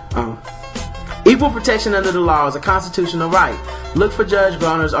 equal protection under the law is a constitutional right. Look for Judge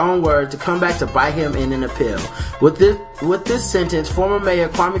Groner's own words to come back to bite him in an appeal. With this sentence, former Mayor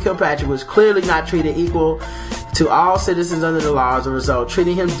Kwame Kilpatrick was clearly not treated equal to all citizens under the law. As a result,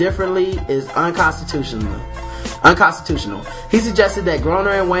 treating him differently is unconstitutional. He suggested that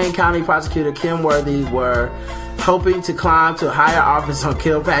Groner and Wayne County Prosecutor Kim Worthy were hoping to climb to a higher office on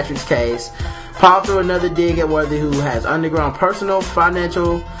Kilpatrick's case. Paul threw another dig at Worthy, who has undergone personal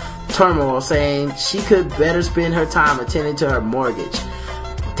financial turmoil, saying she could better spend her time attending to her mortgage.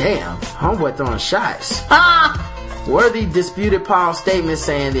 Damn, homeboy throwing shots. Worthy disputed Paul's statement,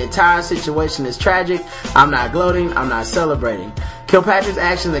 saying the entire situation is tragic. I'm not gloating, I'm not celebrating. Kilpatrick's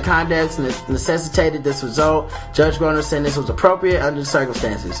actions and conduct necessitated this result. Judge Groner's sentence was appropriate under the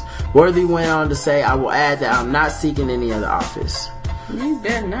circumstances. Worthy went on to say, I will add that I'm not seeking any other office. You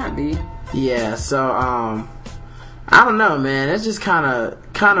better not be. Yeah, so, I don't know, man. It's just kind of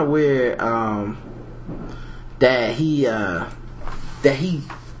weird, that he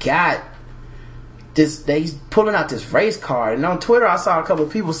got this, that he's pulling out this race card. And on Twitter, I saw a couple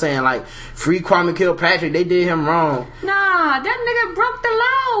of people saying, like, free Kwame Kilpatrick, they did him wrong. Nah, that nigga broke the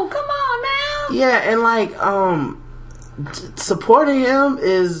law. Come on now. Yeah, and like, supporting him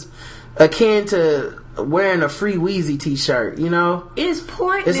is akin to wearing a free Weezy t-shirt, you know? It's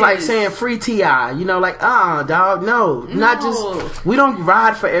pointless. It's like saying free T.I., you know, like, dog, no. Not just, we don't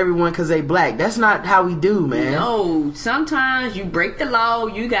ride for everyone because they black. That's not how we do, man. No, sometimes you break the law,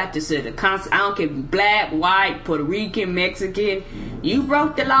 you got to sit I don't care if you black, white, Puerto Rican, Mexican. You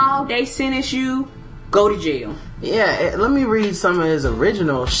broke the law, they sentence you, go to jail. Yeah, let me read some of his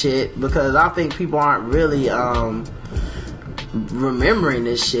original shit, because I think people aren't really, remembering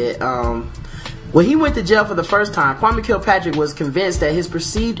this shit. When he went to jail for the first time, Kwame Kilpatrick was convinced that his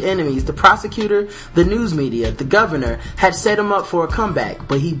perceived enemies, the prosecutor, the news media, the governor, had set him up for a comeback,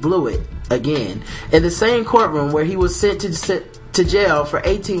 but he blew it again. In the same courtroom where he was sent to jail for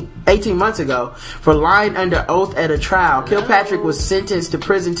 18 months ago for lying under oath at a trial, Kilpatrick was sentenced to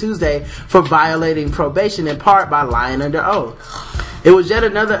prison Tuesday for violating probation, in part by lying under oath. It was yet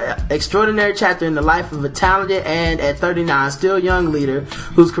another extraordinary chapter in the life of a talented and, at 39, still young leader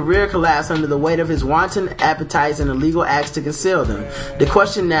whose career collapsed under the weight of his wanton appetites and illegal acts to conceal them. The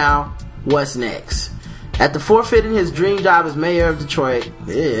question now, what's next? After forfeiting his dream job as mayor of Detroit,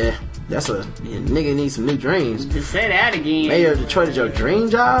 that's a nigga needs some new dreams. To say that again. Mayor of Detroit is your dream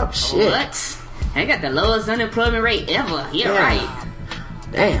job? Shit. What? They got the lowest unemployment rate ever. You're right.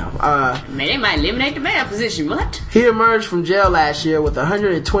 Damn. Man, they might eliminate the mayor position. What? He emerged from jail last year with a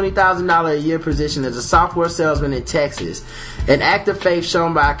 $120,000 a year position as a software salesman in Texas. An act of faith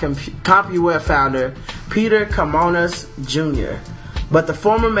shown by CompuWare founder Peter Camonas Jr. But the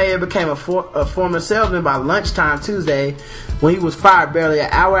former mayor became a former salesman by lunchtime Tuesday, when he was fired barely an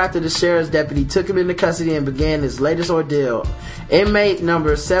hour after the sheriff's deputy took him into custody and began his latest ordeal. Inmate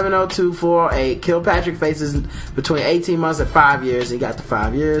number 702408, Kilpatrick faces between 18 months and 5 years. He got the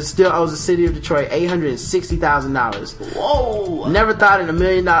 5 years. Still owes the city of Detroit $860,000. Whoa! Never thought in a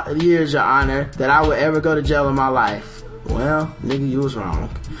million years, Your Honor, that I would ever go to jail in my life. Well, nigga, you was wrong.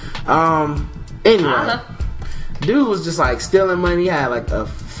 Anyway. Dude was just like stealing money. He had like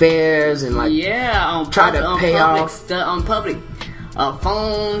affairs and like try to pay off on public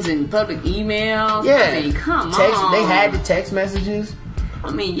phones and public emails. Yeah, I mean, come on. They had the text messages.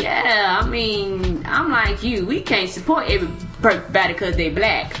 I'm like you. We can't support everybody because they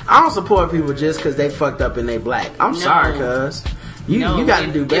black. I don't support people just because they fucked up and they black. I'm sorry, cuz. You got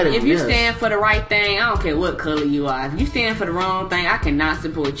to do better. If you stand for the right thing, I don't care what color you are. If you stand for the wrong thing, I cannot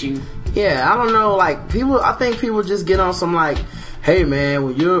support you. Yeah, I don't know, like, I think people just get on some like, hey man,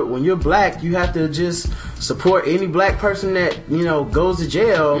 when you're black, you have to just support any black person that, goes to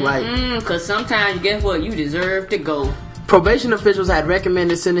jail. Like, cause sometimes, guess what, you deserve to go. Probation officials had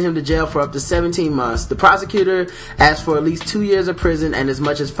recommended sending him to jail for up to 17 months. The prosecutor asked for at least 2 years of prison and as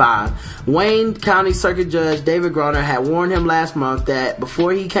much as 5. Wayne County Circuit Judge David Groner had warned him last month that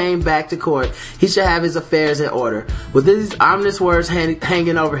before he came back to court, he should have his affairs in order. With these ominous words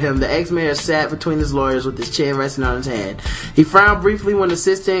hanging over him, the ex-mayor sat between his lawyers with his chin resting on his hand. He frowned briefly when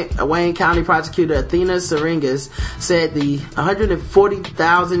Assistant Wayne County Prosecutor Athena Syringas said the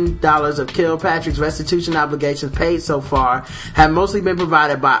 $140,000 of Kilpatrick's restitution obligations paid so far had mostly been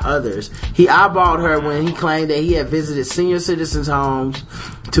provided by others. He eyeballed her when he claimed that he had visited senior citizens' homes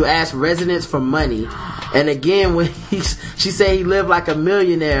to ask residents for money, and again when she said he lived like a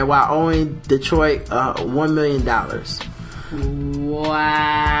millionaire while owing Detroit $1 million.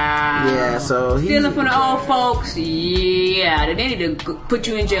 Wow. Yeah, so he's stealing from the old folks. Yeah, they need to put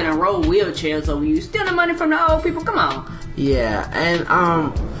you in jail and roll wheelchairs over you. Stealing money from the old people. Come on. Yeah, and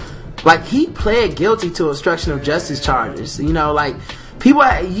like he pled guilty to obstruction of justice charges. You know, like people,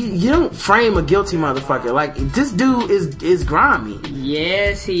 you don't frame a guilty motherfucker. Like this dude is grimy.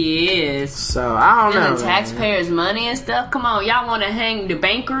 Yes, he is. So I don't know. Stealing taxpayers' money and stuff. Come on, y'all want to hang the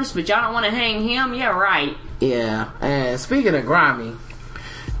bankers, but y'all don't want to hang him. Yeah, right. Yeah, and speaking of grimy,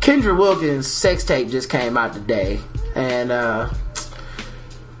 Kendra Wilkins' sex tape just came out today, and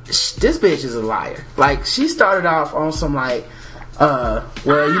this bitch is a liar. Like she started off on some like, well,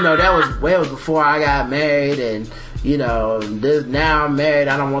 you know, that was before I got married, and you know, now I'm married,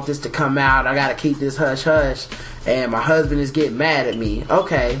 I don't want this to come out, I gotta keep this hush hush, and my husband is getting mad at me.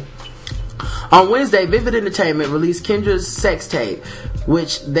 Okay. On Wednesday, Vivid Entertainment released Kendra's sex tape,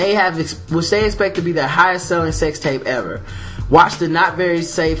 which they expect to be their highest selling sex tape ever. Watch the Not Very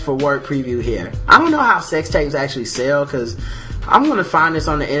Safe for Work preview here. I don't know how sex tapes actually sell, because I'm going to find this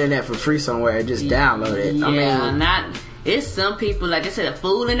on the internet for free somewhere and just download it. Yeah, it's some people, like they said, a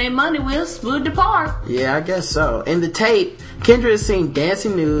fool and their money will split apart. Yeah, I guess so. In the tape, Kendra is seen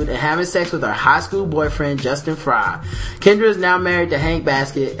dancing nude and having sex with her high school boyfriend, Justin Fry. Kendra is now married to Hank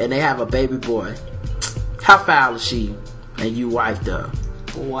Baskett, and they have a baby boy. How foul is she? And you wifed up.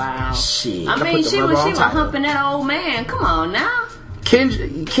 Wow. Shit. I mean, she was humping that old man. Come on now.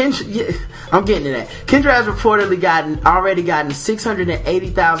 Kendra, yeah, I'm getting to that. Kendra has reportedly already gotten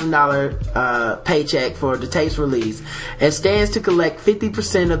 $680,000 paycheck for the tape's release and stands to collect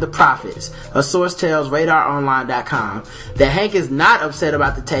 50% of the profits. A source tells RadarOnline.com that Hank is not upset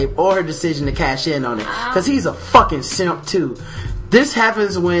about the tape or her decision to cash in on it, because he's a fucking simp too. This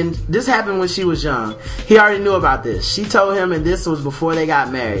happened when she was young. He already knew about this. She told him, and this was before they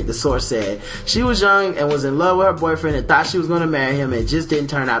got married, the source said. She was young and was in love with her boyfriend and thought she was going to marry him, and it just didn't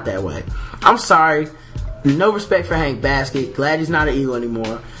turn out that way. I'm sorry. No respect for Hank Baskett. Glad he's not an Eagle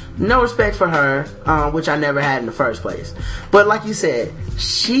anymore. No respect for her, which I never had in the first place. But like you said,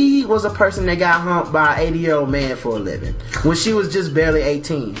 she was a person that got humped by an 80-year-old man for a living when she was just barely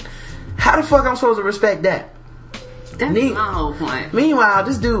 18. How the fuck am I supposed to respect that? That's my whole point. Meanwhile,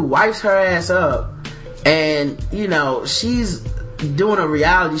 this dude wipes her ass up, and you know, she's doing a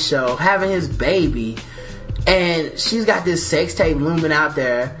reality show, having his baby, and she's got this sex tape looming out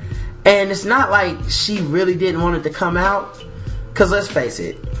there, and it's not like she really didn't want it to come out, because let's face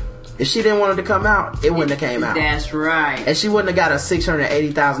it, if she didn't want it to come out, it wouldn't have came out. That's right. And she wouldn't have got a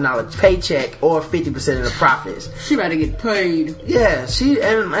 $680,000 paycheck or 50% of the profits. She better get paid. Yeah,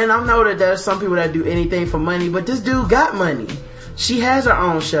 and I know that there's some people that do anything for money, but this dude got money. She has her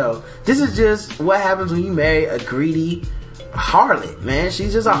own show. This is just what happens when you marry a greedy harlot, man.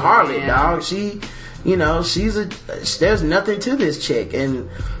 She's just a harlot, dog. She, you know, there's nothing to this chick.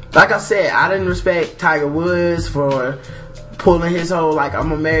 And like I said, I didn't respect Tiger Woods for pulling his whole, like, I'm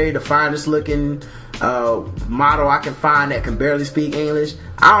gonna marry the finest looking model I can find that can barely speak English.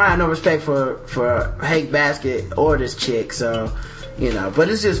 I don't have no respect for Hank Baskett or this chick, so, you know, but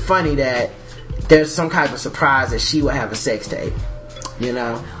it's just funny that there's some kind of surprise that she would have a sex tape, you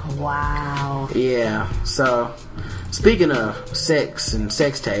know? Wow. Yeah, so, speaking of sex and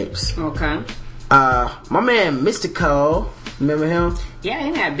sex tapes. Okay. My man, Mr. Cole, remember him? Yeah,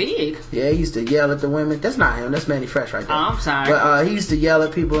 he got big. Yeah, he used to yell at the women. That's not him. That's Manny Fresh right there. Oh, I'm sorry. But he used to yell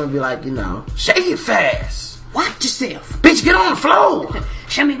at people and be like, you know, shake it fast. Watch yourself. Bitch, get on the floor.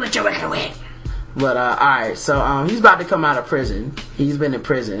 Show me what you're working with. But, alright. So, he's about to come out of prison. He's been in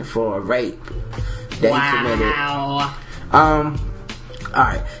prison for a rape that he committed.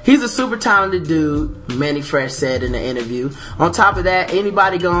 Alright. He's a super talented dude, Manny Fresh said in the interview. On top of that,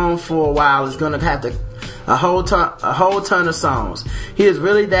 anybody gone for a while is gonna have to a whole ton of songs. He is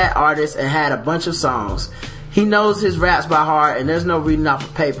really that artist and had a bunch of songs. He knows his raps by heart and there's no reading off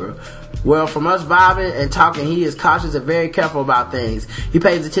of paper. Well, from us vibing and talking, he is cautious and very careful about things. He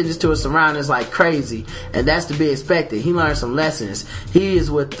pays attention to his surroundings like crazy, and that's to be expected. He learned some lessons. He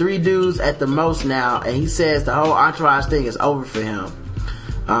is with 3 dudes at the most now, and he says the whole entourage thing is over for him.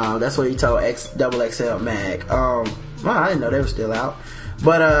 That's what he told XXL Mag. Well, I didn't know they were still out.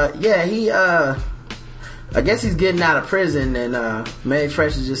 But, yeah, he, I guess he's getting out of prison, and Manny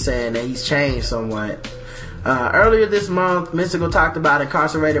Fresh is just saying that he's changed somewhat. Earlier this month, Mystical talked about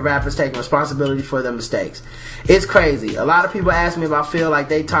incarcerated rappers taking responsibility for their mistakes. It's crazy. A lot of people ask me if I feel like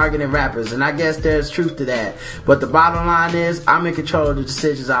they targeting rappers, and I guess there's truth to that. But the bottom line is, I'm in control of the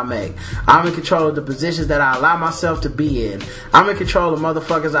decisions I make. I'm in control of the positions that I allow myself to be in. I'm in control of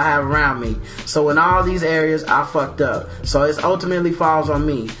motherfuckers I have around me. So in all these areas, I fucked up. So it ultimately falls on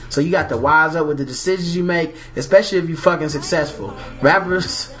me. So you got to wise up with the decisions you make, especially if you fucking successful.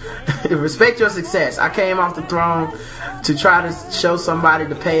 Rappers, respect your success. I came off the throne to try to show somebody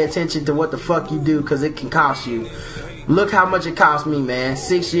to pay attention to what the fuck you do, because it can cost you. Look how much it cost me, man.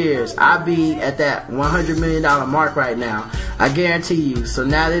 6 years. I be at that $100 million mark right now. I guarantee you. So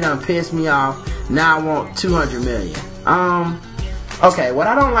now they done pissed me off. Now I want $200 million. Okay, what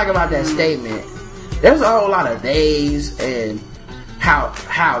I don't like about that statement, there's a whole lot of days and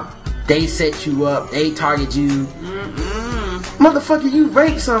how they set you up, they target you. Motherfucker, you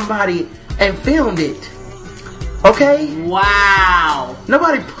raped somebody and filmed it. Okay? Wow.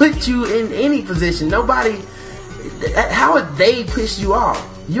 Nobody put you in any position. Nobody. How would they piss you off?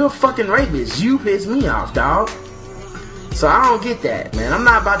 You're a fucking rapist. You piss me off, dog. So I don't get that, man. I'm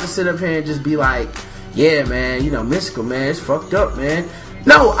not about to sit up here and just be like, yeah, man, you know, Mystical, man, it's fucked up, man.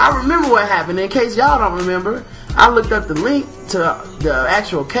 No, I remember what happened. In case y'all don't remember, I looked up the link to the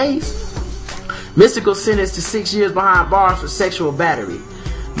actual case. Mystical sentenced to 6 years behind bars for sexual battery.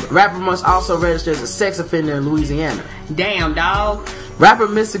 Rapper must also register as a sex offender in Louisiana. Damn, dog. Rapper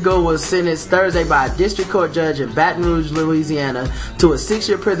Mystical was sentenced Thursday by a district court judge in Baton Rouge, Louisiana to a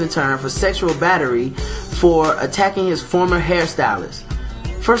 6-year prison term for sexual battery for attacking his former hairstylist.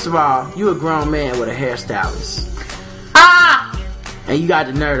 First of all, you a grown man with a hairstylist. And you got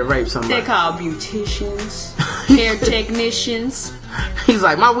the nerve to rape somebody. They're called beauticians, hair technicians. He's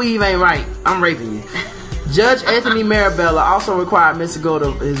like, my weave ain't right. I'm raping you. Judge Anthony Marabella also required Mystical,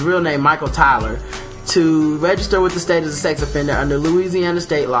 his real name Michael Tyler, to register with the state as a sex offender under Louisiana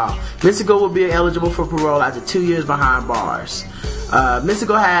state law. Mystical will be eligible for parole after 2 years behind bars.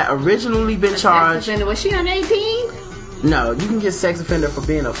 Mystical had originally been charged. Was she under 18? No, you can get sex offender for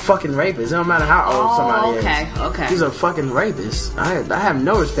being a fucking rapist. It don't matter how old somebody is. Okay. He's a fucking rapist. I have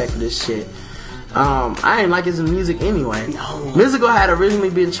no respect for this shit. I ain't like his music anyway. No. Mystical had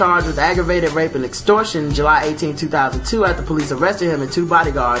originally been charged with aggravated rape and extortion July 18, 2002 after police arrested him and 2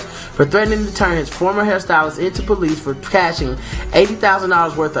 bodyguards for threatening to turn his former hairstylist into police for cashing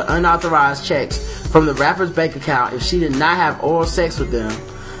 $80,000 worth of unauthorized checks from the rapper's bank account if she did not have oral sex with them.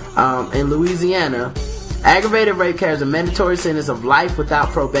 In Louisiana, aggravated rape carries a mandatory sentence of life without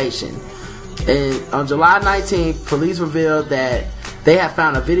probation. And on July 19th, police revealed that they have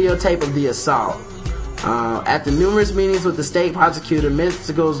found a videotape of the assault. After numerous meetings with the state prosecutor,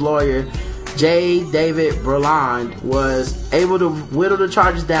 Mystical's lawyer, J. David Berland, was able to whittle the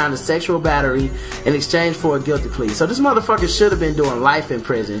charges down to sexual battery in exchange for a guilty plea. So this motherfucker should have been doing life in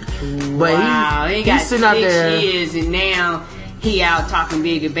prison. But wow, he got sitting out there 6 years and now he out talking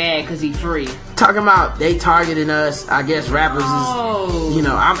big and bad because he free. Talking about they targeting us. I guess rappers is, you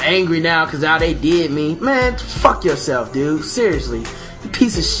know, I'm angry now because how they did me. Man, fuck yourself, dude. Seriously. You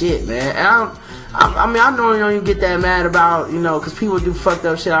piece of shit, man. And I mean, I know you don't even get that mad about, you know, because people do fucked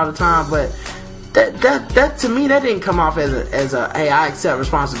up shit all the time, but that to me, that didn't come off as a hey, I accept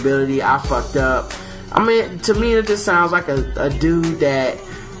responsibility, I fucked up. I mean, to me, it just sounds like a dude that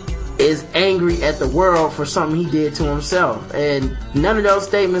is angry at the world for something he did to himself, and none of those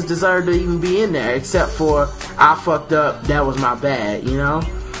statements deserve to even be in there except for I fucked up, that was my bad, you know.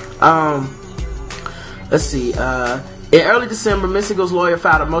 Let's see. In early December, Mystical's lawyer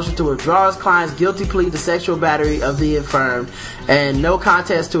filed a motion to withdraw his client's guilty plea to sexual battery of the infirmed and no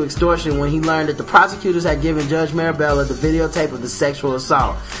contest to extortion when he learned that the prosecutors had given Judge Marabella the videotape of the sexual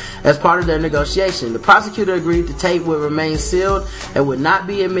assault. As part of their negotiation, the prosecutor agreed the tape would remain sealed and would not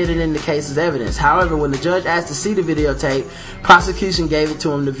be admitted in the case as evidence. However, when the judge asked to see the videotape, prosecution gave it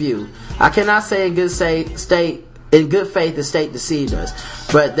to him to view. I cannot say in good faith the state deceived us,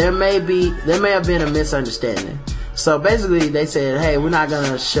 but there may have been a misunderstanding. So basically, they said, "Hey, we're not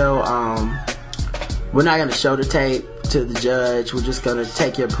gonna show the tape to the judge. We're just gonna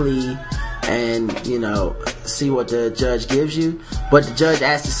take your plea and, you know, see what the judge gives you." But the judge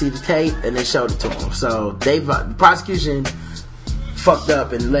asked to see the tape, and they showed it to him. So the prosecution fucked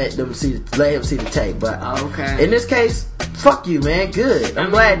up and let him see the tape. But in this case, fuck you, man. Good. I'm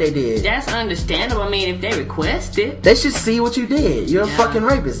glad they did. That's understandable. I mean, if they request it, they should see what you did. You're a fucking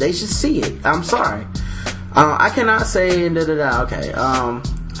rapist. They should see it. I'm sorry. I cannot say okay.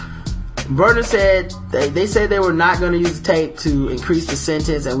 Berner said they said they were not going to use the tape to increase the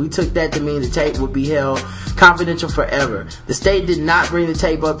sentence, and we took that to mean the tape would be held confidential forever. The state did not bring the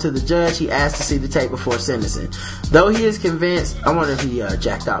tape up to the judge. He asked to see the tape before sentencing. Though he is convinced, I wonder if he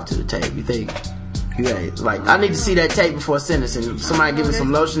jacked off to the tape. You think? Yeah, like, I need to see that tape before sentencing. Somebody give me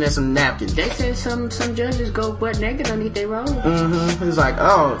some lotion and some napkins. They said some judges go butt naked underneath their robe. He's like,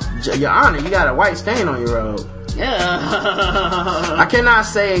 oh, Your Honor, you got a white stain on your robe. I cannot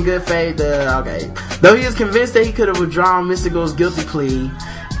say in good faith that, okay. Though he is convinced that he could have withdrawn Mystical's guilty plea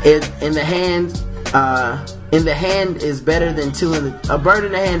In the hand is better than a bird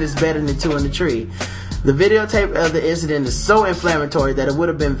in the hand is better than two in the tree. The videotape of the incident is so inflammatory that it would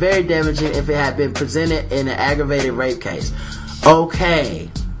have been very damaging if it had been presented in an aggravated rape case. Okay,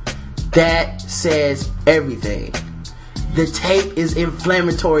 that says everything. The tape is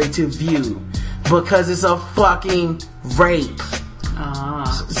inflammatory to view because it's a fucking rape.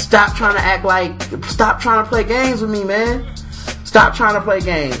 Stop trying to play games with me, man. Stop trying to play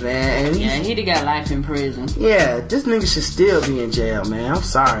games, man. And he'd got life in prison. Yeah, this nigga should still be in jail, man. I'm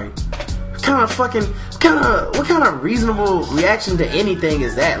sorry. What kind of reasonable reaction to anything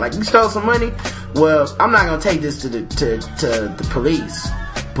is that? Like, you stole some money? Well, I'm not gonna take this to the police,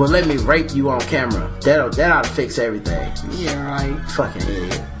 but let me rape you on camera. That ought to fix everything. Yeah, right. Fucking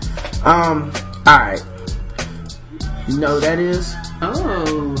idiot. Alright. You know who that is?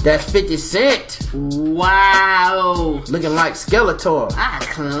 Oh. That's 50 Cent. Wow. Looking like Skeletor.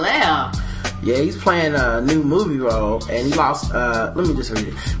 Claire. Yeah, he's playing a new movie role, and he lost, let me just read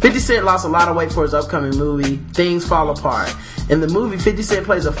it. 50 Cent lost a lot of weight for his upcoming movie, Things Fall Apart. In the movie, 50 Cent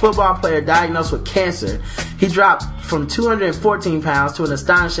plays a football player diagnosed with cancer. He dropped from 214 pounds to an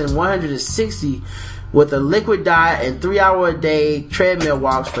astonishing 160 with a liquid diet and 3-hour-a-day treadmill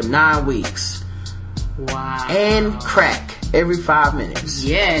walks for 9 weeks. Wow. And crack every 5 minutes.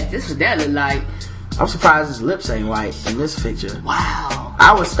 Yeah, this what that look like. I'm surprised his lips ain't white in this picture. Wow.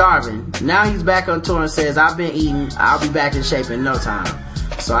 I was starving. Now he's back on tour and says, I've been eating. I'll be back in shape in no time.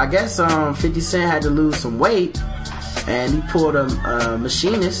 So I guess 50 Cent had to lose some weight, and he pulled a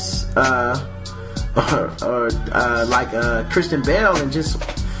machinist or like Christian Bale and just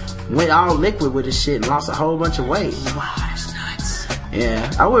went all liquid with his shit and lost a whole bunch of weight. Wow, that's nuts.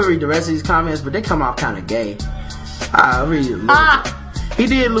 Yeah, I would read the rest of these comments, but they come off kind of gay. I'll read it a little bit. He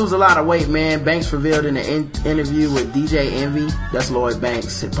did lose a lot of weight, man. Banks revealed in an interview with DJ Envy, that's Lloyd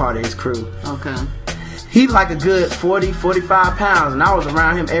Banks, part of his crew. Okay. He's like a good 40, 45 pounds, and I was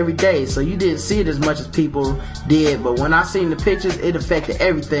around him every day, so you didn't see it as much as people did, but when I seen the pictures, it affected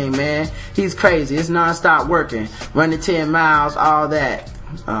everything, man. He's crazy. It's non-stop working, running 10 miles, all that.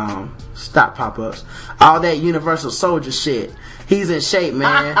 Stop pop-ups. All that Universal Soldier shit. He's in shape,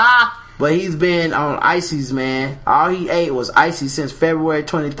 man. But he's been on ices, man. All he ate was ices since February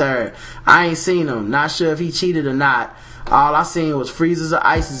 23rd. I ain't seen him. Not sure if he cheated or not. All I seen was freezers of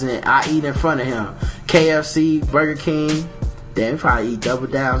ices and I eat in front of him. KFC, Burger King. Damn, he probably eat double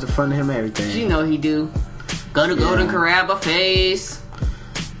downs in front of him, everything. You know he do. Go to Golden Corral buffets.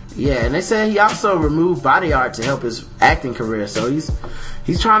 Yeah, and they said he also removed body art to help his acting career. So he's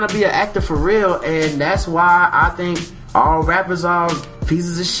trying to be an actor for real, and that's why I think all rappers are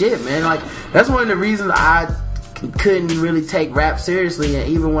pieces of shit, man. Like, that's one of the reasons I couldn't really take rap seriously, and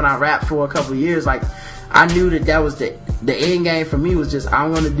even when I rapped for a couple years, like, I knew that was the end game for me was just,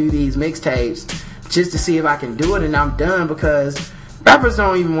 I'm gonna do these mixtapes just to see if I can do it, and I'm done, because rappers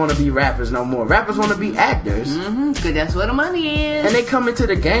don't even want to be rappers no more. Rappers want to be actors. Because that's where the money is. And they come into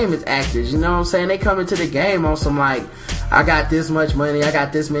the game as actors, you know what I'm saying? They come into the game on some like, I got this much money, I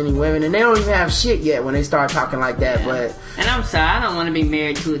got this many women, and they don't even have shit yet when they start talking like that. Yeah. But and I'm sorry, I don't want to be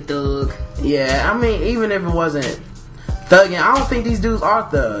married to a thug. Yeah, I mean, even if it wasn't thugging, I don't think these dudes are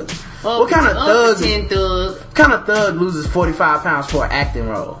thugs. Well, what kind of thug? What kind of thug loses 45 pounds for an acting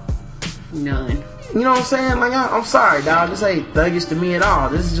role? None. You know what I'm saying? Like, I'm sorry, dog. This ain't thuggish to me at all.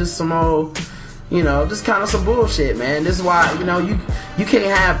 This is just some old, just kind of some bullshit, man. This is why, you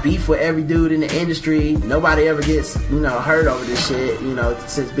can't have beef with every dude in the industry. Nobody ever gets, hurt over this shit,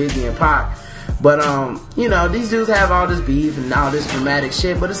 since Biggie and Pac. But, these dudes have all this beef and all this dramatic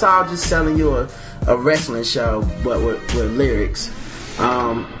shit, but it's all just selling you a wrestling show, but with lyrics.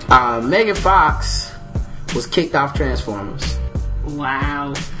 Megan Fox was kicked off Transformers.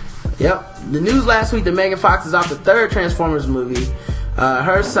 Wow. Yep. The news last week that Megan Fox is off the third Transformers movie.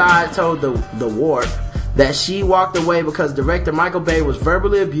 Her side told the Warp that she walked away because director Michael Bay was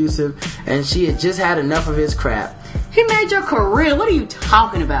verbally abusive and she had just had enough of his crap. He made your career. What are you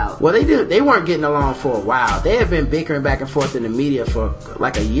talking about? Well, they weren't getting along for a while. They had been bickering back and forth in the media for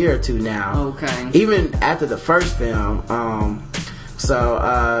like a year or two now. Okay. Even after the first film.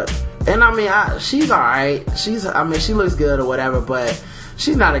 And I mean, she's alright. She looks good or whatever, but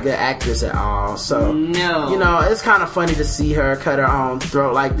she's not a good actress at all. So, no. It's kind of funny to see her cut her own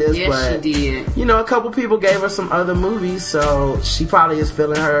throat like this. Yes, but, she did. A couple people gave her some other movies, so she probably is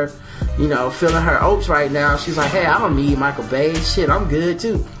feeling her oats right now. She's like, hey, I don't need Michael Bay. Shit, I'm good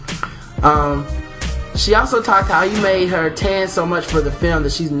too. She also talked how he made her tan so much for the film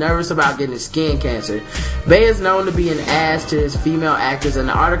that she's nervous about getting skin cancer. Bay is known to be an ass to his female actors, and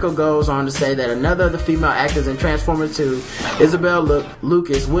the article goes on to say that another of the female actors in Transformers 2, Isabel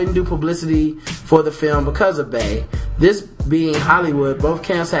Lucas, wouldn't do publicity for the film because of Bay. This being Hollywood, both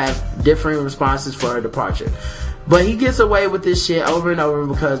camps have differing responses for her departure. But he gets away with this shit over and over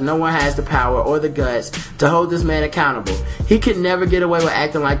because no one has the power or the guts to hold this man accountable. He could never get away with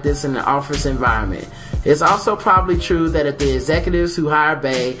acting like this in an office environment. It's also probably true that if the executives who hire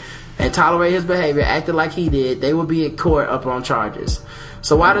Bay and tolerate his behavior acted like he did, they would be in court up on charges.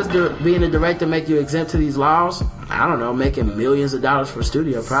 So why does being a director make you exempt to these laws? I don't know, making millions of dollars for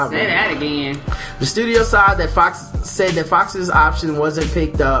studio probably. Say that again. The studio said that Fox's option wasn't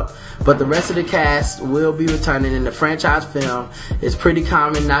picked up, but the rest of the cast will be returning. In the franchise film, it's pretty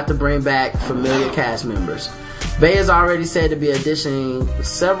common not to bring back familiar cast members. Bay has already said to be auditioning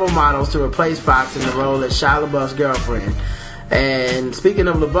several models to replace Fox in the role as Shia LaBeouf's girlfriend. And speaking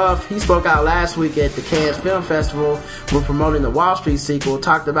of LaBeouf, he spoke out last week at the Cannes Film Festival when promoting the Wall Street sequel,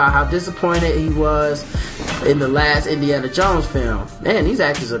 talked about how disappointed he was in the last Indiana Jones film. Man, these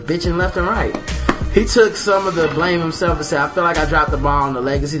actors are bitching left and right. He took some of the blame himself and said, I feel like I dropped the ball on the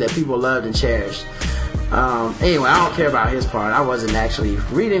legacy that people loved and cherished. Anyway, I don't care about his part. I wasn't actually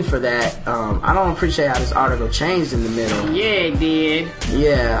reading for that. I don't appreciate how this article changed in the middle. Yeah, it did.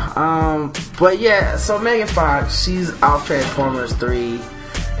 Yeah. But yeah, so Megan Fox, she's off Transformers 3,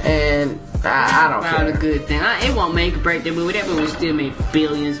 and I don't care. Not a good thing. It won't make or break the movie. That movie still made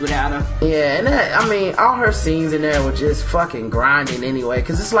billions without her. Yeah, and that, I mean, all her scenes in there were just fucking grinding anyway,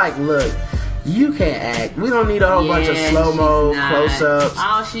 because it's like, look, you can't act. We don't need a whole bunch of slow-mo close-ups.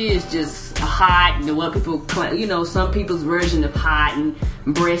 All she is just hot, and what people claim, you know, some people's version of hot, and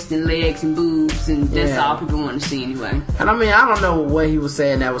breasts and legs and boobs, and that's all people want to see anyway. And I mean, I don't know what he was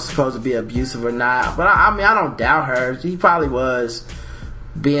saying that was supposed to be abusive or not, but I mean, I don't doubt her. He probably was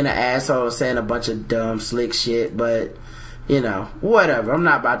being an asshole, saying a bunch of dumb, slick shit, but, you know, whatever. I'm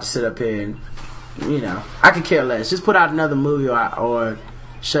not about to sit up here and, you know, I could care less. Just put out another movie or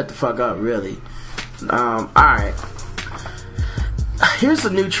shut the fuck up, really. Alright. Here's a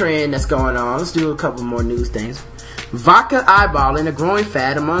new trend that's going on. Let's do a couple more news things. Vodka eyeballing, a growing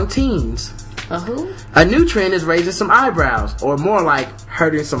fad among teens. Who? A new trend is raising some eyebrows, or more like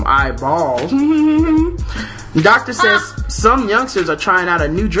hurting some eyeballs. The doctor says some youngsters are trying out a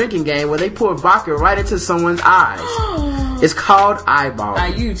new drinking game where they pour vodka right into someone's eyes. It's called eyeballing. Are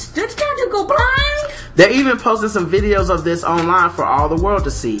you still trying to go blind? They're even posting some videos of this online for all the world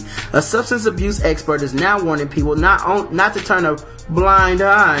to see. A substance abuse expert is now warning people not to turn a blind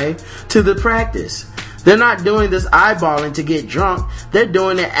eye to the practice. They're not doing this eyeballing to get drunk. They're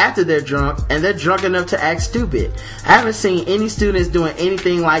doing it after they're drunk, and they're drunk enough to act stupid. I haven't seen any students doing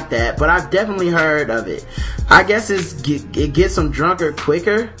anything like that, but I've definitely heard of it. I guess it gets them drunker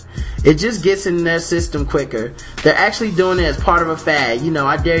quicker. It just gets in their system quicker. They're actually doing it as part of a fad. You know,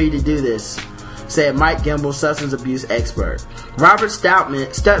 I dare you to do this, said Mike Gimbel, substance abuse expert. Robert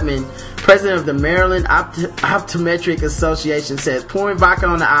Stutman, president of the Maryland Optometric Association, says pouring vodka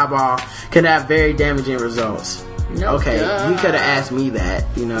on the eyeball can have very damaging results. Okay, you could have asked me that,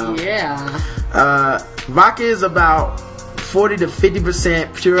 you know. Yeah. Vodka is about 40 to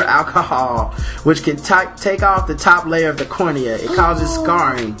 50% pure alcohol, which can take off the top layer of the cornea. It causes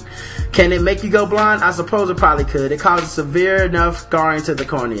scarring. Can it make you go blind? I suppose it probably could. It causes severe enough scarring to the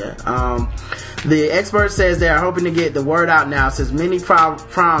cornea. The expert says they are hoping to get the word out now, since many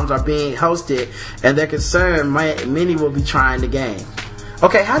proms are being hosted, and they're concerned many will be trying the game.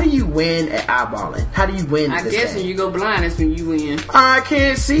 Okay, how do you win at eyeballing? How do you win I this guess game? when you go blind, that's when you win. I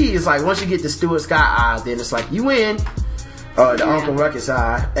can't see. It's like once you get the Stuart Scott eyes, then it's like you win. Or the Uncle Ruckus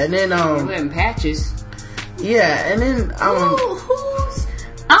eye. And then, You're wearing patches. Yeah, and then, I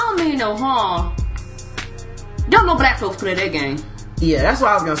don't mean no harm. Don't no black folks play that game. Yeah, that's what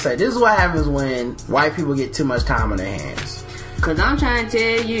I was gonna say. This is what happens when white people get too much time on their hands. Cause I'm trying to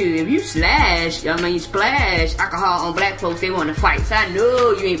tell you, if you splash alcohol on black folks, they want to fight. So I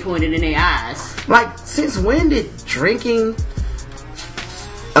know you ain't putting it in their eyes. Like, since when did drinking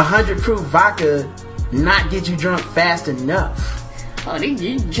 100 proof vodka not get you drunk fast enough? Oh,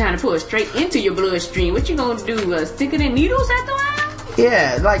 you trying to put it straight into your bloodstream. What you gonna do? Stick it in needles after a while?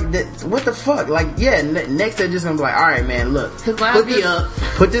 Yeah, like, what the fuck? Like, yeah, next they're just gonna be like, alright man, look.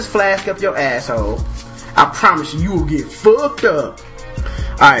 Put this flask up your asshole. I promise you will get fucked up.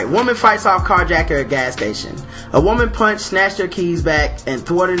 Alright, woman fights off carjacker at gas station. A woman punched, snatched her keys back, and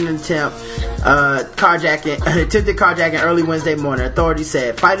thwarted an attempted carjacking early Wednesday morning. Authorities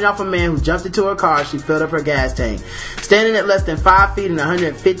said, fighting off a man who jumped into her car, she filled up her gas tank. Standing at less than 5 feet and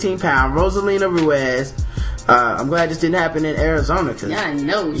 115 pounds, Rosalina Ruiz. I'm glad this didn't happen in Arizona, because yeah, I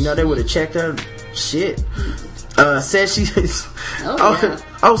know. You know they would have checked her shit. Says she.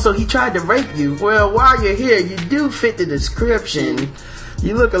 So he tried to rape you. Well, while you're here, you do fit the description.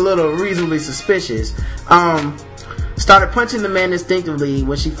 You look a little reasonably suspicious. Started punching the man instinctively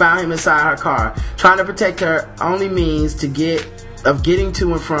when she found him inside her car, trying to protect her only means of getting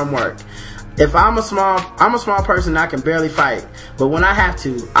to and from work. If I'm a small person, I can barely fight, but when I have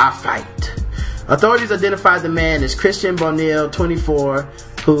to, I fight. Authorities identified the man as Christian Bonil, 24,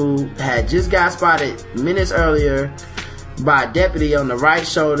 who had just got spotted minutes earlier by a deputy on the right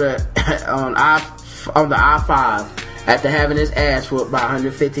shoulder on the I-5 after having his ass whooped by a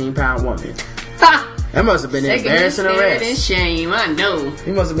 115-pound woman. That must have been an embarrassing arrest. And shame, I know.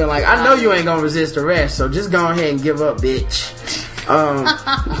 He must have been like, I know you ain't gonna resist arrest, so just go ahead and give up, bitch.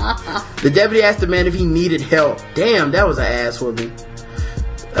 The deputy asked the man if he needed help. Damn, that was an ass whooping.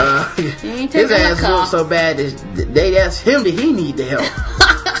 His ass whooped so bad that they asked him, did he need the help?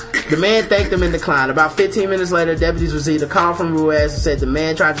 The man thanked them and declined. About 15 minutes later, deputies received a call from Ruiz who said the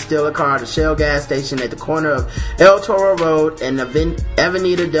man tried to steal a car at a Shell gas station at the corner of El Toro Road and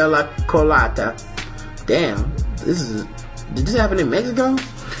Avenida de la Colata. Damn, did this happen in Mexico?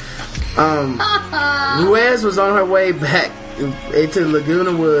 Ruiz was on her way back into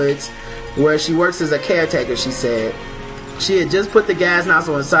Laguna Woods, where she works as a caretaker, she said. She had just put the gas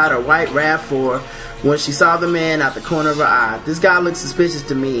nozzle inside her white RAV4 when she saw the man out the corner of her eye. This guy looked suspicious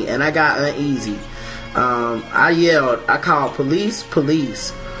to me, and I got uneasy. I yelled. I called police.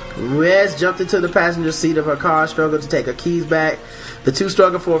 Ruiz jumped into the passenger seat of her car, struggled to take her keys back. The two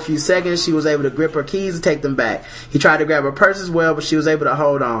struggled for a few seconds. She was able to grip her keys and take them back. He tried to grab her purse as well, but she was able to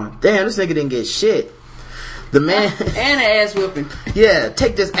hold on. Damn, this nigga didn't get shit. The man... And an ass whooping. Yeah,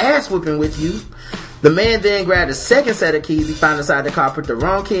 take this ass whooping with you. The man then grabbed a second set of keys he found inside the car, put the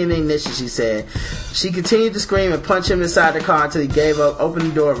wrong key in the ignition, she said. She continued to scream and punch him inside the car until he gave up, opened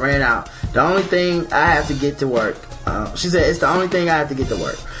the door, and ran out. The only thing I have to get to work. She said, it's the only thing I have to get to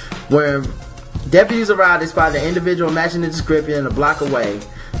work. When deputies arrived, they spotted an individual matching the description a block away.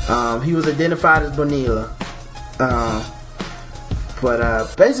 He was identified as Bonilla.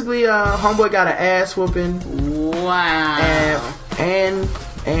 But basically, homeboy got an ass whooping. Wow. And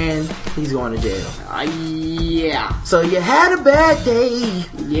he's going to jail. Yeah. So you had a bad day.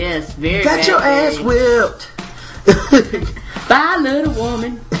 Yes, very got bad your day. ass whipped. Bye, little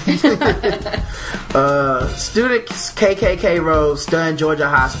woman. Students KKK robe stunned Georgia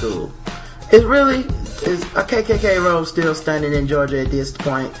high school. Is a KKK robe still stunning in Georgia at this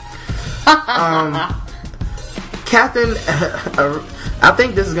point? Catherine, I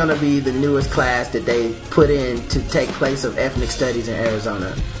think this is going to be the newest class that they put in to take place of ethnic studies in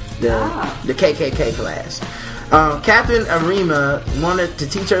Arizona. The KKK class. Catherine Arima wanted to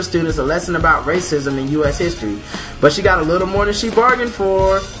teach her students a lesson about racism in U.S. history, but she got a little more than she bargained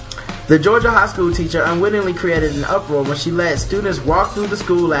for. The Georgia high school teacher unwittingly created an uproar when she let students walk through the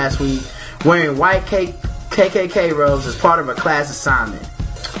school last week wearing white KKK robes as part of a class assignment.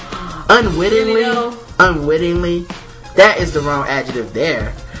 Unwittingly, that is the wrong adjective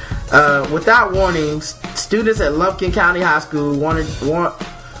there. Without warning, students at Lumpkin County High School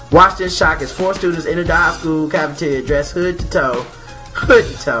watched in shock as 4 students entered the high school cafeteria dressed hood to toe.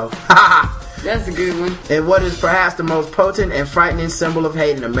 That's a good one. And what is perhaps the most potent and frightening symbol of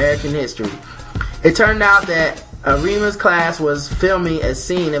hate in American history. It turned out that Arima's class was filming a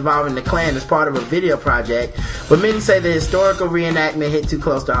scene involving the Klan as part of a video project, but many say the historical reenactment hit too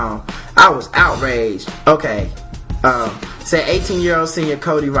close to home. I was outraged. Okay. Said 18-year-old senior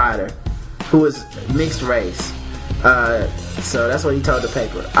Cody Ryder, who was mixed race. So that's what he told the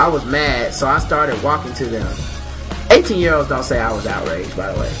paper. I was mad, so I started walking to them. 18-year-olds don't say I was outraged,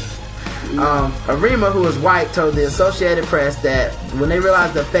 by the way. Arima, who is white, told the Associated Press that when they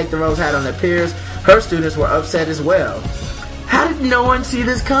realized the effect the robes had on their peers, her students were upset as well. How did no one see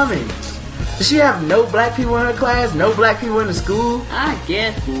this coming? Does she have no black people in her class? No black people in the school? I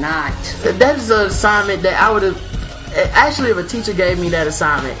guess not. That is an assignment that I would have... Actually, if a teacher gave me that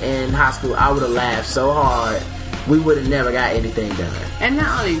assignment in high school, I would have laughed so hard. We would have never got anything done. And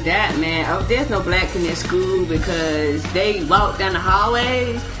not only that, man, there's no blacks in this school because they walk down the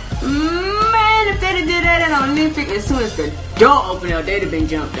hallways. Man, if they'd have did that at Olympic, as soon as the door opened up, they'd have been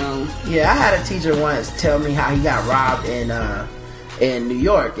jumped on. Yeah, I had a teacher once tell me how he got robbed in New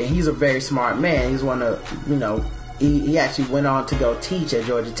York, and he's a very smart man. He's one of, he actually went on to go teach at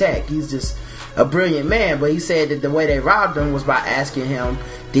Georgia Tech. He's just a brilliant man, but he said that the way they robbed him was by asking him,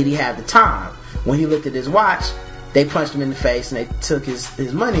 did he have the time? When he looked at his watch, they punched him in the face and they took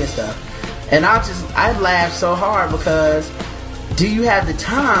his money and stuff. And I laughed so hard because do you have the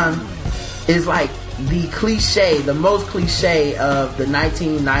time is like the cliche, the most cliche of the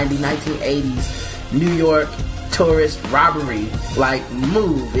 1990s, 1980s New York tourist robbery like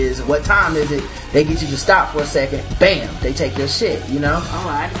move is, what time is it? They get you to stop for a second, bam, they take your shit, you know? Oh,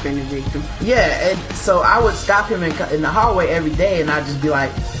 I'd have been a victim. Yeah, and so I would stop him in the hallway every day and I'd just be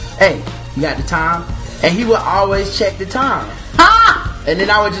like, hey, you got the time? And he would always check the time. Ha! And then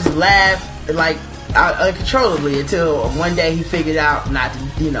I would just laugh like uncontrollably until one day he figured out not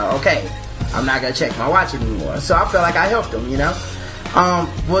to, you know, okay, I'm not gonna check my watch anymore. So I felt like I helped him, you know?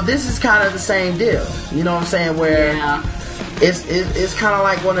 Well, this is kind of the same deal. You know what I'm saying? Where it's kind of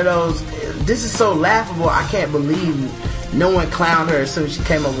like one of those. This is so laughable. I can't believe no one clowned her as soon as she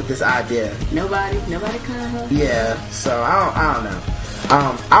came up with this idea. Nobody clowned her. Yeah. So I don't know.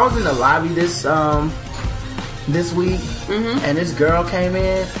 I was in the lobby this week, and this girl came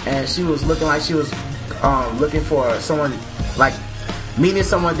in and she was looking like she was looking for someone, like meeting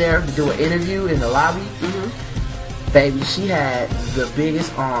someone there to do an interview in the lobby. Baby, she had the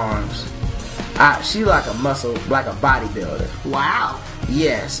biggest arms. She like a muscle, like a bodybuilder. Wow.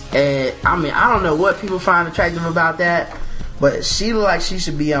 Yes, and I mean, I don't know what people find attractive about that, but she looked like she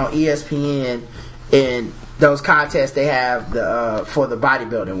should be on ESPN in those contests they have for the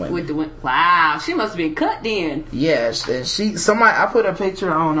bodybuilding women. Wow, she must have been cut then. Yes, and I put a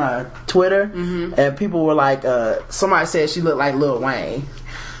picture on Twitter, and people were like, somebody said she looked like Lil Wayne in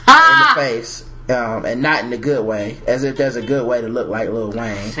the face. And not in a good way, as if there's a good way to look like Lil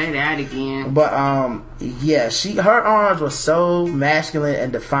Wayne. Say that again. But yeah, her arms were so masculine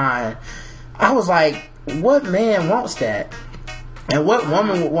and defined. I was like, what man wants that? And what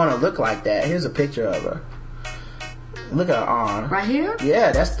woman would want to look like that? Here's a picture of her. Look at her arm. Right here?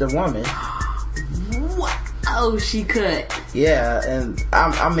 Yeah, that's the woman. What? Oh, she cut. Yeah, and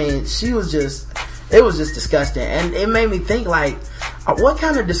I mean, it was just disgusting, and it made me think like, what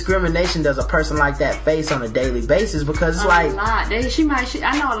kind of discrimination does a person like that face on a daily basis? Because it's like a lot.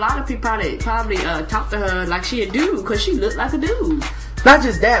 I know a lot of people probably talk to her like she a dude because she looked like a dude. Not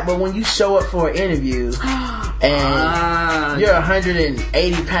just that, but when you show up for an interview and you're a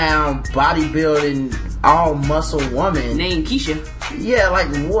 180-pound bodybuilding all muscle woman named Keisha. Yeah,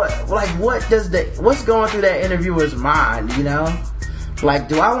 what's going through that interviewer's mind? You know, like,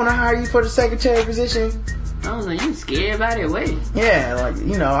 do I want to hire you for the secretary position? I don't know, you scared by their way. Yeah, like,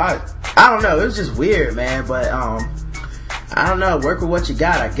 you know, I don't know. It was just weird, man. But I don't know. Work with what you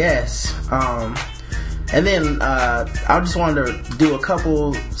got, I guess. And then I just wanted to do a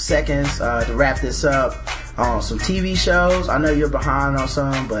couple seconds to wrap this up on some TV shows. I know you're behind on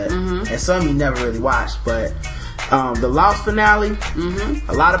some, but and some you never really watched. But the Lost finale,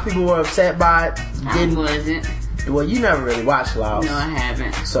 a lot of people were upset by it. I wasn't. Well, you never really watched Lost. No, I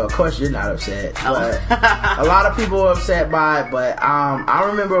haven't. So, of course, you're not upset. But a lot of people were upset by it. But I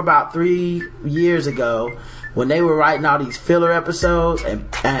remember about 3 years ago when they were writing all these filler episodes, and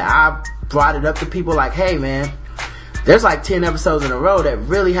I brought it up to people like, hey, man, there's like 10 episodes in a row that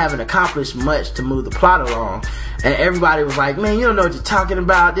really haven't accomplished much to move the plot along. And everybody was like, man, you don't know what you're talking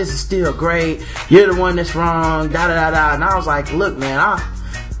about. This is still great. You're the one that's wrong. Da-da-da-da. And I was like, look, man,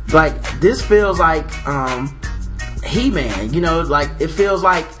 this feels like He-Man, you know, like it feels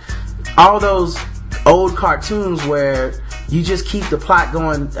like all those old cartoons where you just keep the plot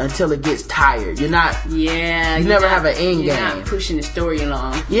going until it gets tired. You never have an end game. You're not pushing the story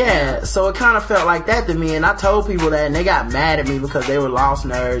along. Yeah, so it kind of felt like that to me, and I told people that, and they got mad at me because they were Lost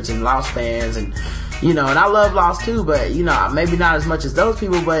nerds and Lost fans, and you know, and I love Lost too, but you know, maybe not as much as those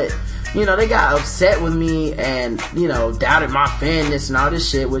people, but you know, they got upset with me and, you know, doubted my fanness and all this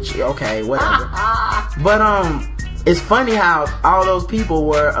shit, which, okay, whatever. But it's funny how all those people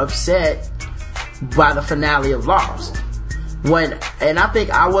were upset by the finale of Lost. And I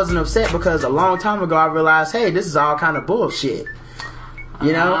think I wasn't upset because a long time ago I realized, hey, this is all kind of bullshit.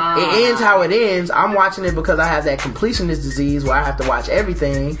 You know, it ends how it ends. I'm watching it because I have that completionist disease where I have to watch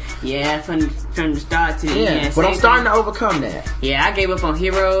everything. Yeah, from the start to the end. But I'm starting to overcome that. Yeah, I gave up on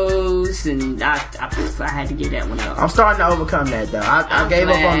Heroes, and I had to give that one up. I'm starting to overcome that, though. I gave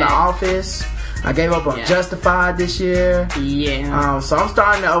up on The Office. I gave up on Justified this year. Yeah. So I'm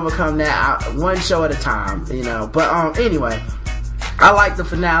starting to overcome that one show at a time, you know. But anyway, I like the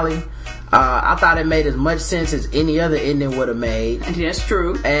finale. I thought it made as much sense as any other ending would have made. That's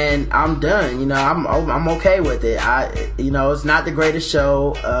true. And I'm done. You know, I'm okay with it. You know, it's not the greatest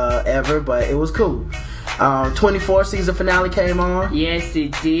show ever, but it was cool. 24 season finale came on. Yes,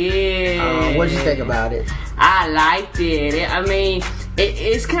 it did. What did you think about it? I liked it. I mean,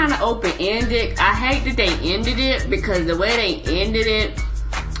 it's kind of open-ended. I hate that they ended it because the way they ended it,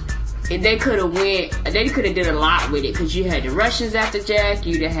 they could have did a lot with it because you had the Russians after Jack,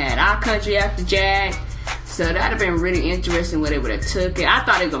 you'd have had our country after Jack. So that'd have been really interesting where they would have took it. I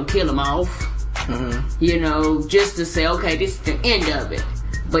thought they were going to kill him off. Mm-hmm. You know, just to say, okay, this is the end of it.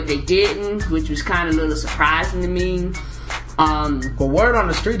 But they didn't, which was kind of a little surprising to me. Well, word on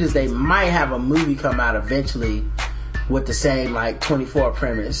the street is they might have a movie come out eventually with the same, like, 24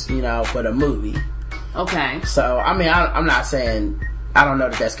 premise, you know, but a movie. Okay. So, I mean, I'm not saying... I don't know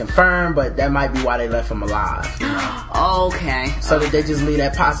that that's confirmed, but that might be why they left him alive. You know? Okay. So that they just leave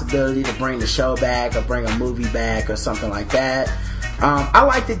that possibility to bring the show back or bring a movie back or something like that. I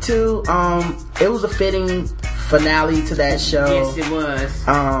liked it too. It was a fitting finale to that show. Yes, it was.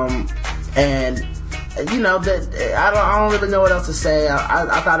 And you know that I don't really know what else to say.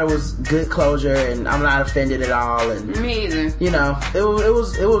 I thought it was good closure, and I'm not offended at all. And me either. You know, it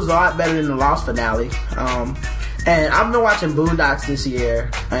was a lot better than the Lost finale. And I've been watching Boondocks this year,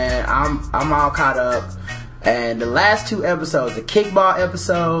 and I'm all caught up. And the last 2 episodes, the kickball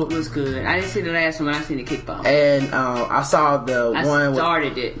episode was good. I didn't see the last one, but I seen the kickball. And I saw the one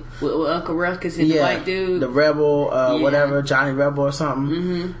started it with Uncle Ruckus and the white dude, the Rebel, whatever, Johnny Rebel or something.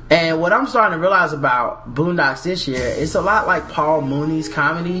 Mm-hmm. And what I'm starting to realize about Boondocks this year, it's a lot like Paul Mooney's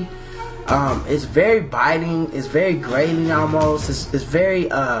comedy. It's very biting, it's very grating almost. It's very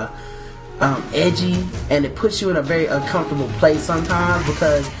edgy, and it puts you in a very uncomfortable place sometimes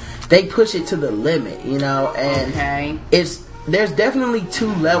because they push it to the limit, you know. And there's definitely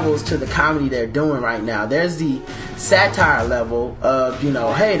 2 levels to the comedy they're doing right now. There's the satire level of, you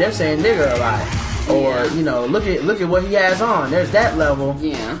know, hey, they're saying nigger a lot, or you know, look at what he has on. There's that level.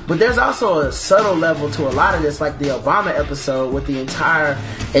 Yeah. But there's also a subtle level to a lot of this, like the Obama episode with the entire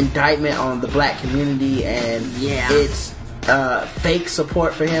indictment on the black community, and it's fake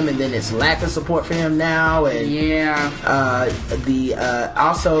support for him, and then it's lack of support for him now, and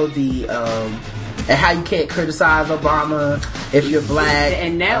and how you can't criticize Obama if you're black,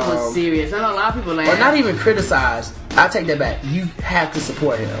 and that was serious. I know a lot of people or not even criticize. I take that back. You have to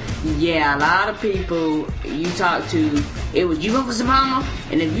support him. Yeah, a lot of people you talk to, it was you vote for Obama,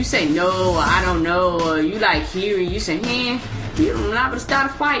 and if you say no, or I don't know, or you like hearing you say, you're not gonna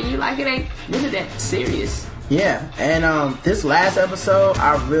start a fight. You like it ain't really that serious. Yeah, and this last episode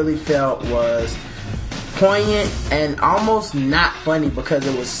I really felt was poignant and almost not funny because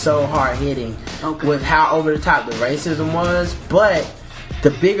it was so hard hitting with how over the top the racism was. But the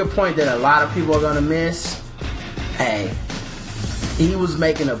bigger point that a lot of people are gonna miss, he was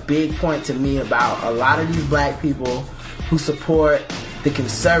making a big point to me about a lot of these black people who support the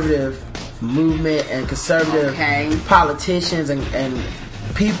conservative movement and conservative politicians and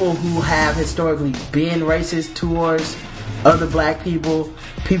people who have historically been racist towards other black people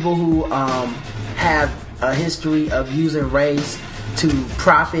who have a history of using race to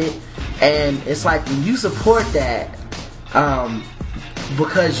profit. And it's like when you support that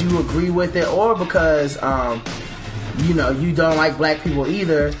because you agree with it, or because you know, you don't like black people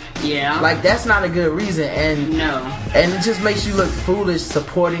either, like that's not a good reason. And and it just makes you look foolish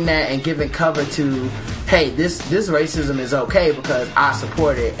supporting that and giving cover to, hey, this racism is okay because I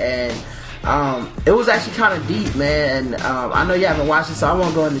support it. And it was actually kind of deep, man. And I know you haven't watched it, so I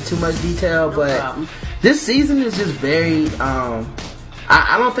won't go into too much detail, but this season is just very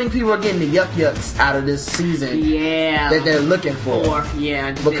I don't think people are getting the yucks out of this season that they're looking for.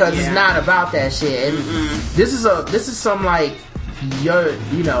 Because it's not about that shit. And this is some like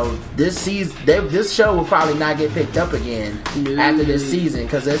this season, this show will probably not get picked up again after this season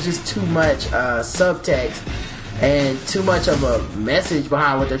because there's just too much subtext and too much of a message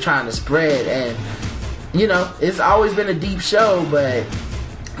behind what they're trying to spread. And you know, it's always been a deep show, but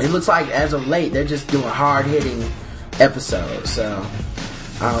it looks like as of late they're just doing hard hitting episodes. So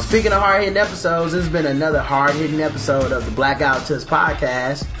speaking of hard-hitting episodes, this has been another hard-hitting episode of the Blackout Tips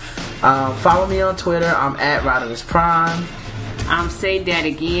podcast. Follow me on Twitter. I'm at Rodimus Prime. I'm Say That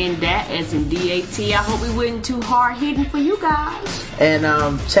Again, that as in D-A-T. I hope we wasn't too hard-hitting for you guys. And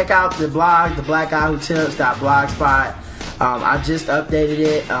check out the blog, theblackouttips.blogspot. I just updated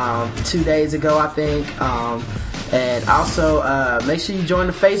it 2 days ago, I think. And also, make sure you join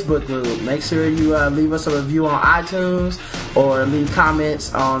the Facebook group. Make sure you leave us a review on iTunes or leave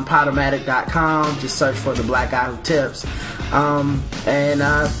comments on Podomatic.com. Just search for the Black Guy Who Tips. And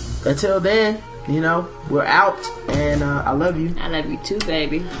until then, you know, we're out. And I love you. I love you too,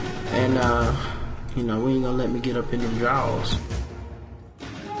 baby. And, you know, we ain't gonna let me get up in them drawers.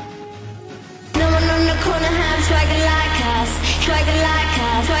 No one on the hand swagger like us, swagger like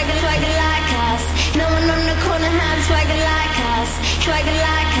us, swagger like us. No one on the corner hand swagger like us, swagger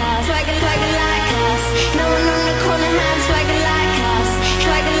like us, swagger like us. No one on the corner hand swagger like us,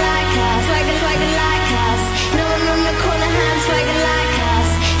 swagger like us, swagger like us. No one on the corner hand swagger like us,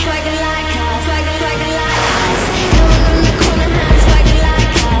 swagger like us, swagger like us. No one on the corner hand swagger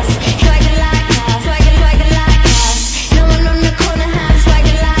like us, swagger like us, swagger like us. No one on the corner hand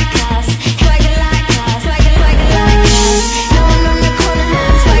swagger like us, swagger like us, swagger like us. No one on the corner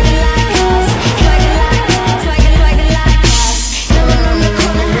hand swagger like us, swagger like us, swagger like us. No one on the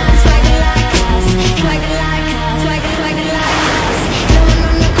corner hand swagger like us, swagger like us, swagger like us. No one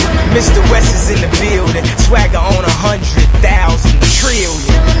on the corner. Mr. West is in the building, swagger on 100,000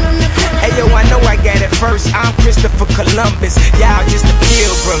 trillion. Hey yo, I know I got it first. I'm Christopher Columbus, y'all just the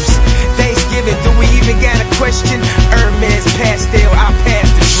pilgrims. Thanksgiving, do we even got a question? Hermes pastel, I pass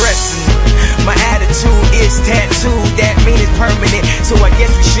the dressing. My attitude is tattooed, that means it's permanent, so I guess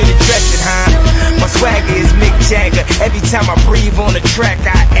we should address it, huh? My swagger is Mick Jagger. Every time I breathe on the track,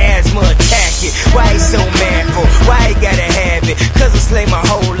 I asthma attack it. Why he so manful? Why he gotta have it? Cause I slay my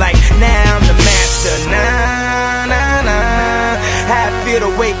whole life, now I'm the master. Nah, nah, nah. How I feel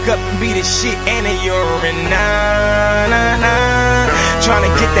to wake up and be the shit and a urine. Nah, nah, nah. Tryna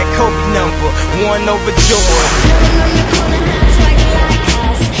get that Kobe number, 1 over Jordan.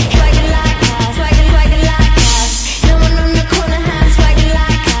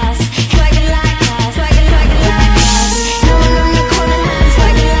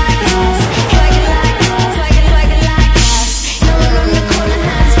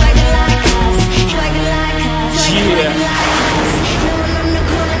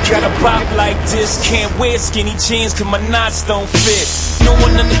 Got a bop like this, can't wear skinny jeans cause my knots don't fit. No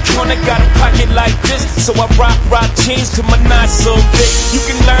one in the corner got a pocket like this, so I rock jeans cause my knots so big. You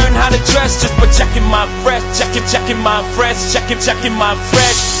can learn how to dress just by checking my fresh, checking my fresh, checking my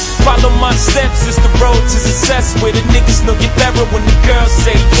fresh. Follow my steps, it's the road to success, where the niggas know you're better when the girls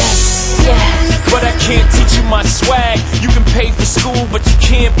say yes. Yes. But I can't teach you my swag. You can pay for school, but you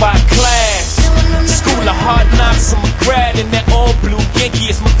can't buy class. School of hard knocks, I'm a grad in that all blue Yankee.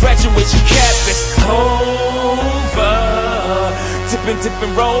 It's my graduation cap. It's over.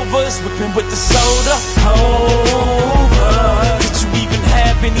 Dipping rovers, whipping with the soda. Over. Did you even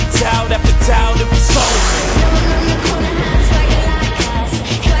have any doubt after doubt? It was over.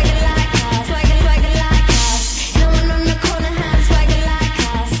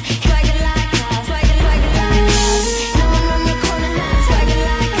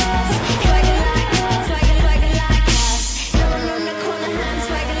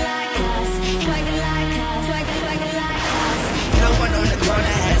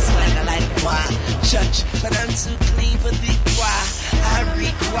 But I'm too clean for the why. I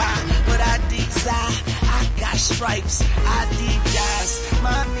require what I desire. I got stripes, I guys.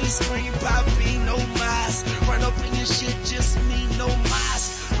 Mommy scream, Poppy, no mas. Run up in your shit, just me, no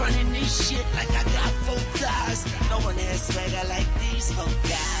mas. Running this shit like I got 4 ties. No one has swagger like these whole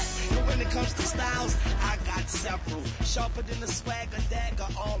guys. And when it comes to styles, I got several. Sharper than a swagger dagger,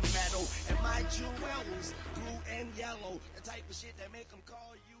 all metal. And my jewels, blue and yellow. The type of shit that make them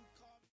call you.